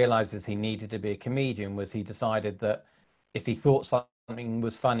he realizes he needed to be a comedian was he decided that if he thought something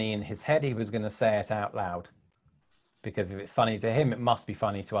was funny in his head, he was going to say it out loud. Because if it's funny to him, it must be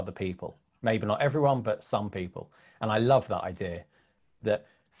funny to other people. Maybe not everyone, but some people. And I love that idea, that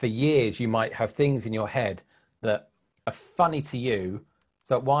for years you might have things in your head that are funny to you,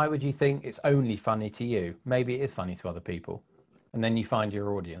 So why would you think it's only funny to you? Maybe it is funny to other people. And then you find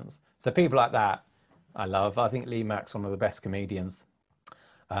your audience. So people like that, I love. I think Lee Mack's one of the best comedians.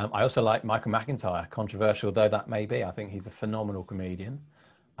 I also like Michael McIntyre, controversial though that may be. I think he's a phenomenal comedian.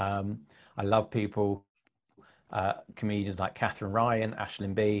 I love people, comedians like Catherine Ryan,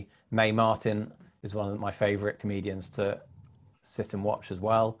 Ashlyn B. Mae Martin is one of my favorite comedians to sit and watch as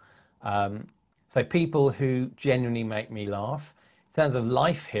well. So people who genuinely make me laugh. In terms of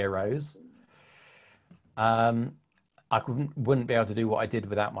life heroes, I wouldn't be able to do what I did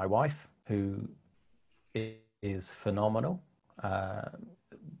without my wife, who is phenomenal.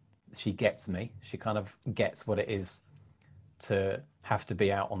 She gets me. She kind of gets what it is to have to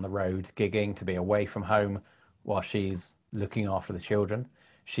be out on the road gigging, to be away from home while she's looking after the children.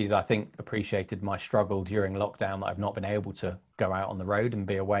 She's, I think, appreciated my struggle during lockdown that I've not been able to go out on the road and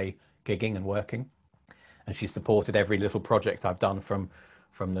be away gigging and working. And she's supported every little project I've done, from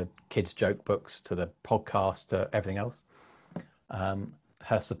the kids' joke books to the podcast to everything else.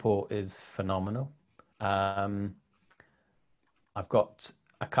 Her support is phenomenal. I've got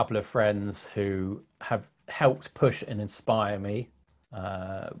a couple of friends who have helped push and inspire me.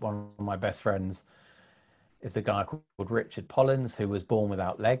 One of my best friends is a guy called Richard Pollins, who was born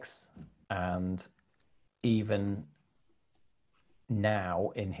without legs, and even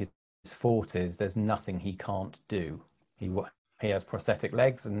now in his 40s, there's nothing he can't do. He has prosthetic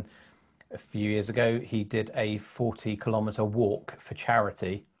legs, and a few years ago he did a 40-kilometer walk for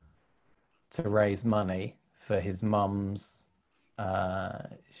charity to raise money for his mum's.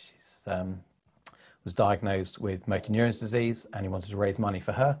 She's was diagnosed with motor neurons disease, and he wanted to raise money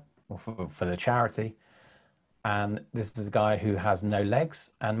for her, or for the charity. And this is a guy who has no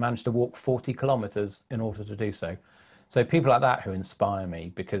legs and managed to walk 40 kilometers in order to do so. So people like that who inspire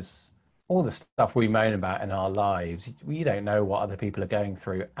me, because all the stuff we moan about in our lives, we don't know what other people are going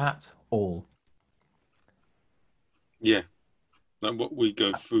through at all. Yeah, like what we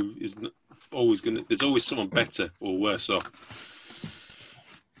go through is always there's always someone better or worse off.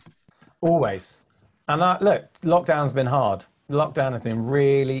 Always. And look, lockdown's been hard. Lockdown has been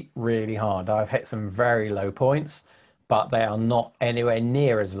really, really hard. I've hit some very low points, but they are not anywhere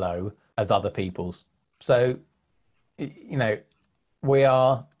near as low as other people's. So, you know, we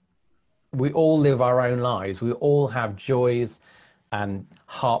all live our own lives. We all have joys and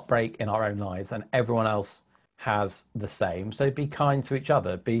heartbreak in our own lives, and everyone else has the same. So be kind to each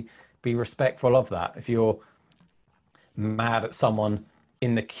other. Be respectful of that. If you're mad at someone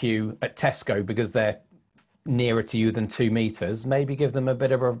in the queue at Tesco because they're nearer to you than 2 meters, maybe give them a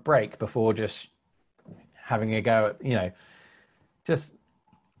bit of a break before just having a go at, just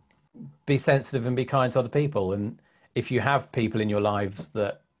be sensitive and be kind to other people. And if you have people in your lives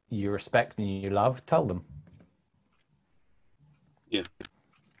that you respect and you love, tell them. Yeah.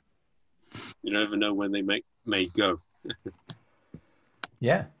 You never know when they may go.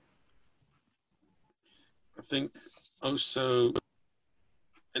 Yeah. I think also,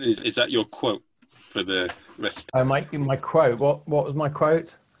 and is that your quote for the rest? Oh, my quote. What was my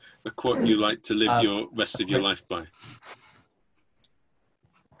quote? The quote you like to live your rest of your life by.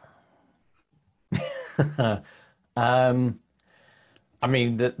 I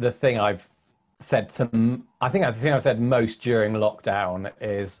mean, the thing I've said I think the thing I've said most during lockdown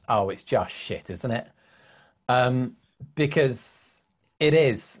is, oh, it's just shit, isn't it? Because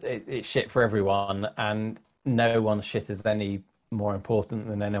it's shit for everyone, and no one's shit is any more important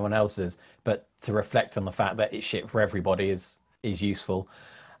than anyone else's. But to reflect on the fact that it's shit for everybody is useful.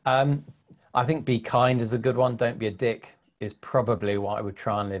 I think be kind is a good one. Don't be a dick is probably what I would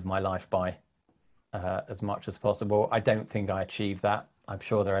try and live my life by, as much as possible. I don't think I achieve that. I'm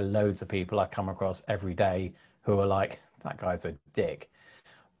sure there are loads of people I come across every day who are like, that guy's a dick.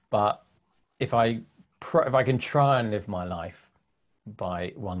 But if I can try and live my life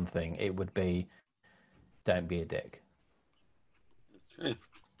by one thing, it would be, don't be a dick. Okay.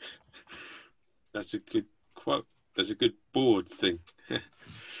 That's a good quote. That's a good board thing.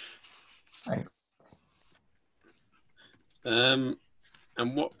 Thanks. And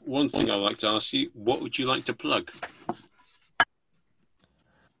one thing I'd like to ask you, what would you like to plug?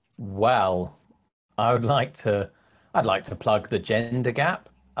 Well, I'd like to plug the gender gap,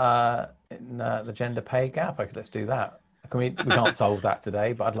 the gender pay gap. Let's do that. We can't solve that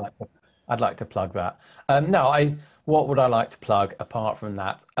today, but I'd like to plug that. What would I like to plug apart from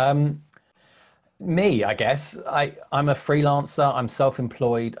that? Me, I guess. I'm a freelancer. I'm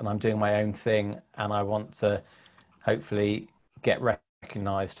self-employed, and I'm doing my own thing, and I want to hopefully get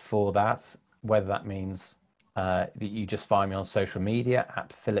recognized for that, whether that means that you just find me on social media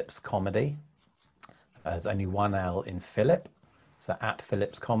at Phillips Comedy. There's only one L in Philip. So at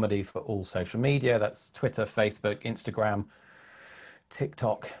Phillips Comedy for all social media. That's Twitter, Facebook, Instagram,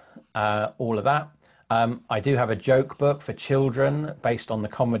 TikTok, all of that. I do have a joke book for children based on the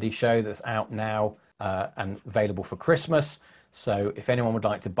comedy show that's out now and available for Christmas. So if anyone would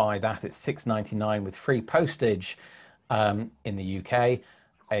like to buy that, it's $6.99 with free postage in the UK.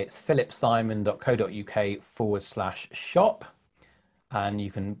 It's philipsimon.co.uk/shop. And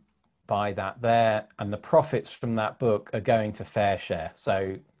you can buy that there. And the profits from that book are going to FareShare.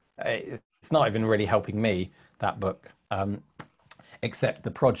 So it's not even really helping me, that book, except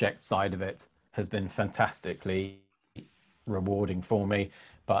the project side of it has been fantastically rewarding for me.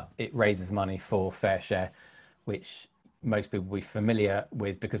 But it raises money for FareShare, which most people will be familiar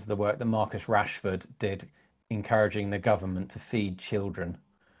with because of the work that Marcus Rashford did encouraging the government to feed children,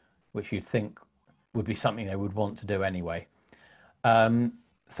 which you'd think would be something they would want to do anyway.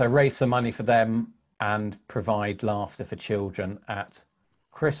 So raise some money for them and provide laughter for children at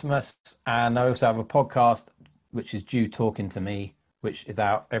Christmas. And I also have a podcast, which is Due Talking to Me, which is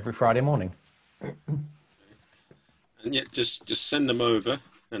out every Friday morning. And yeah, just send them over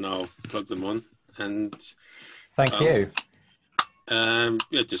and I'll plug them on. And thank you. Yeah,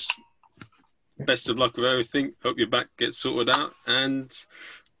 just best of luck with everything. Hope your back gets sorted out, and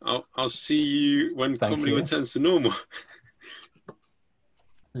I'll see you when comedy returns to normal.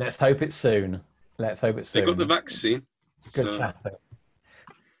 Let's hope it's soon. Let's hope it's soon. They got the vaccine. Good chatting.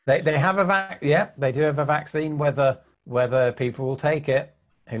 They have a they do have a vaccine. Whether people will take it,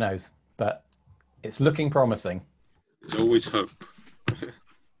 who knows? But it's looking promising. It's always hope.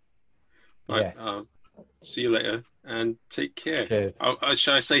 Right, yes. See you later and take care. Cheers.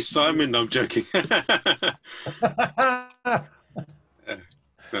 Shall I say Simon? No, I'm joking.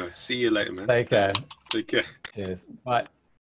 No, see you later, man. Take care. Take care. Cheers. Bye.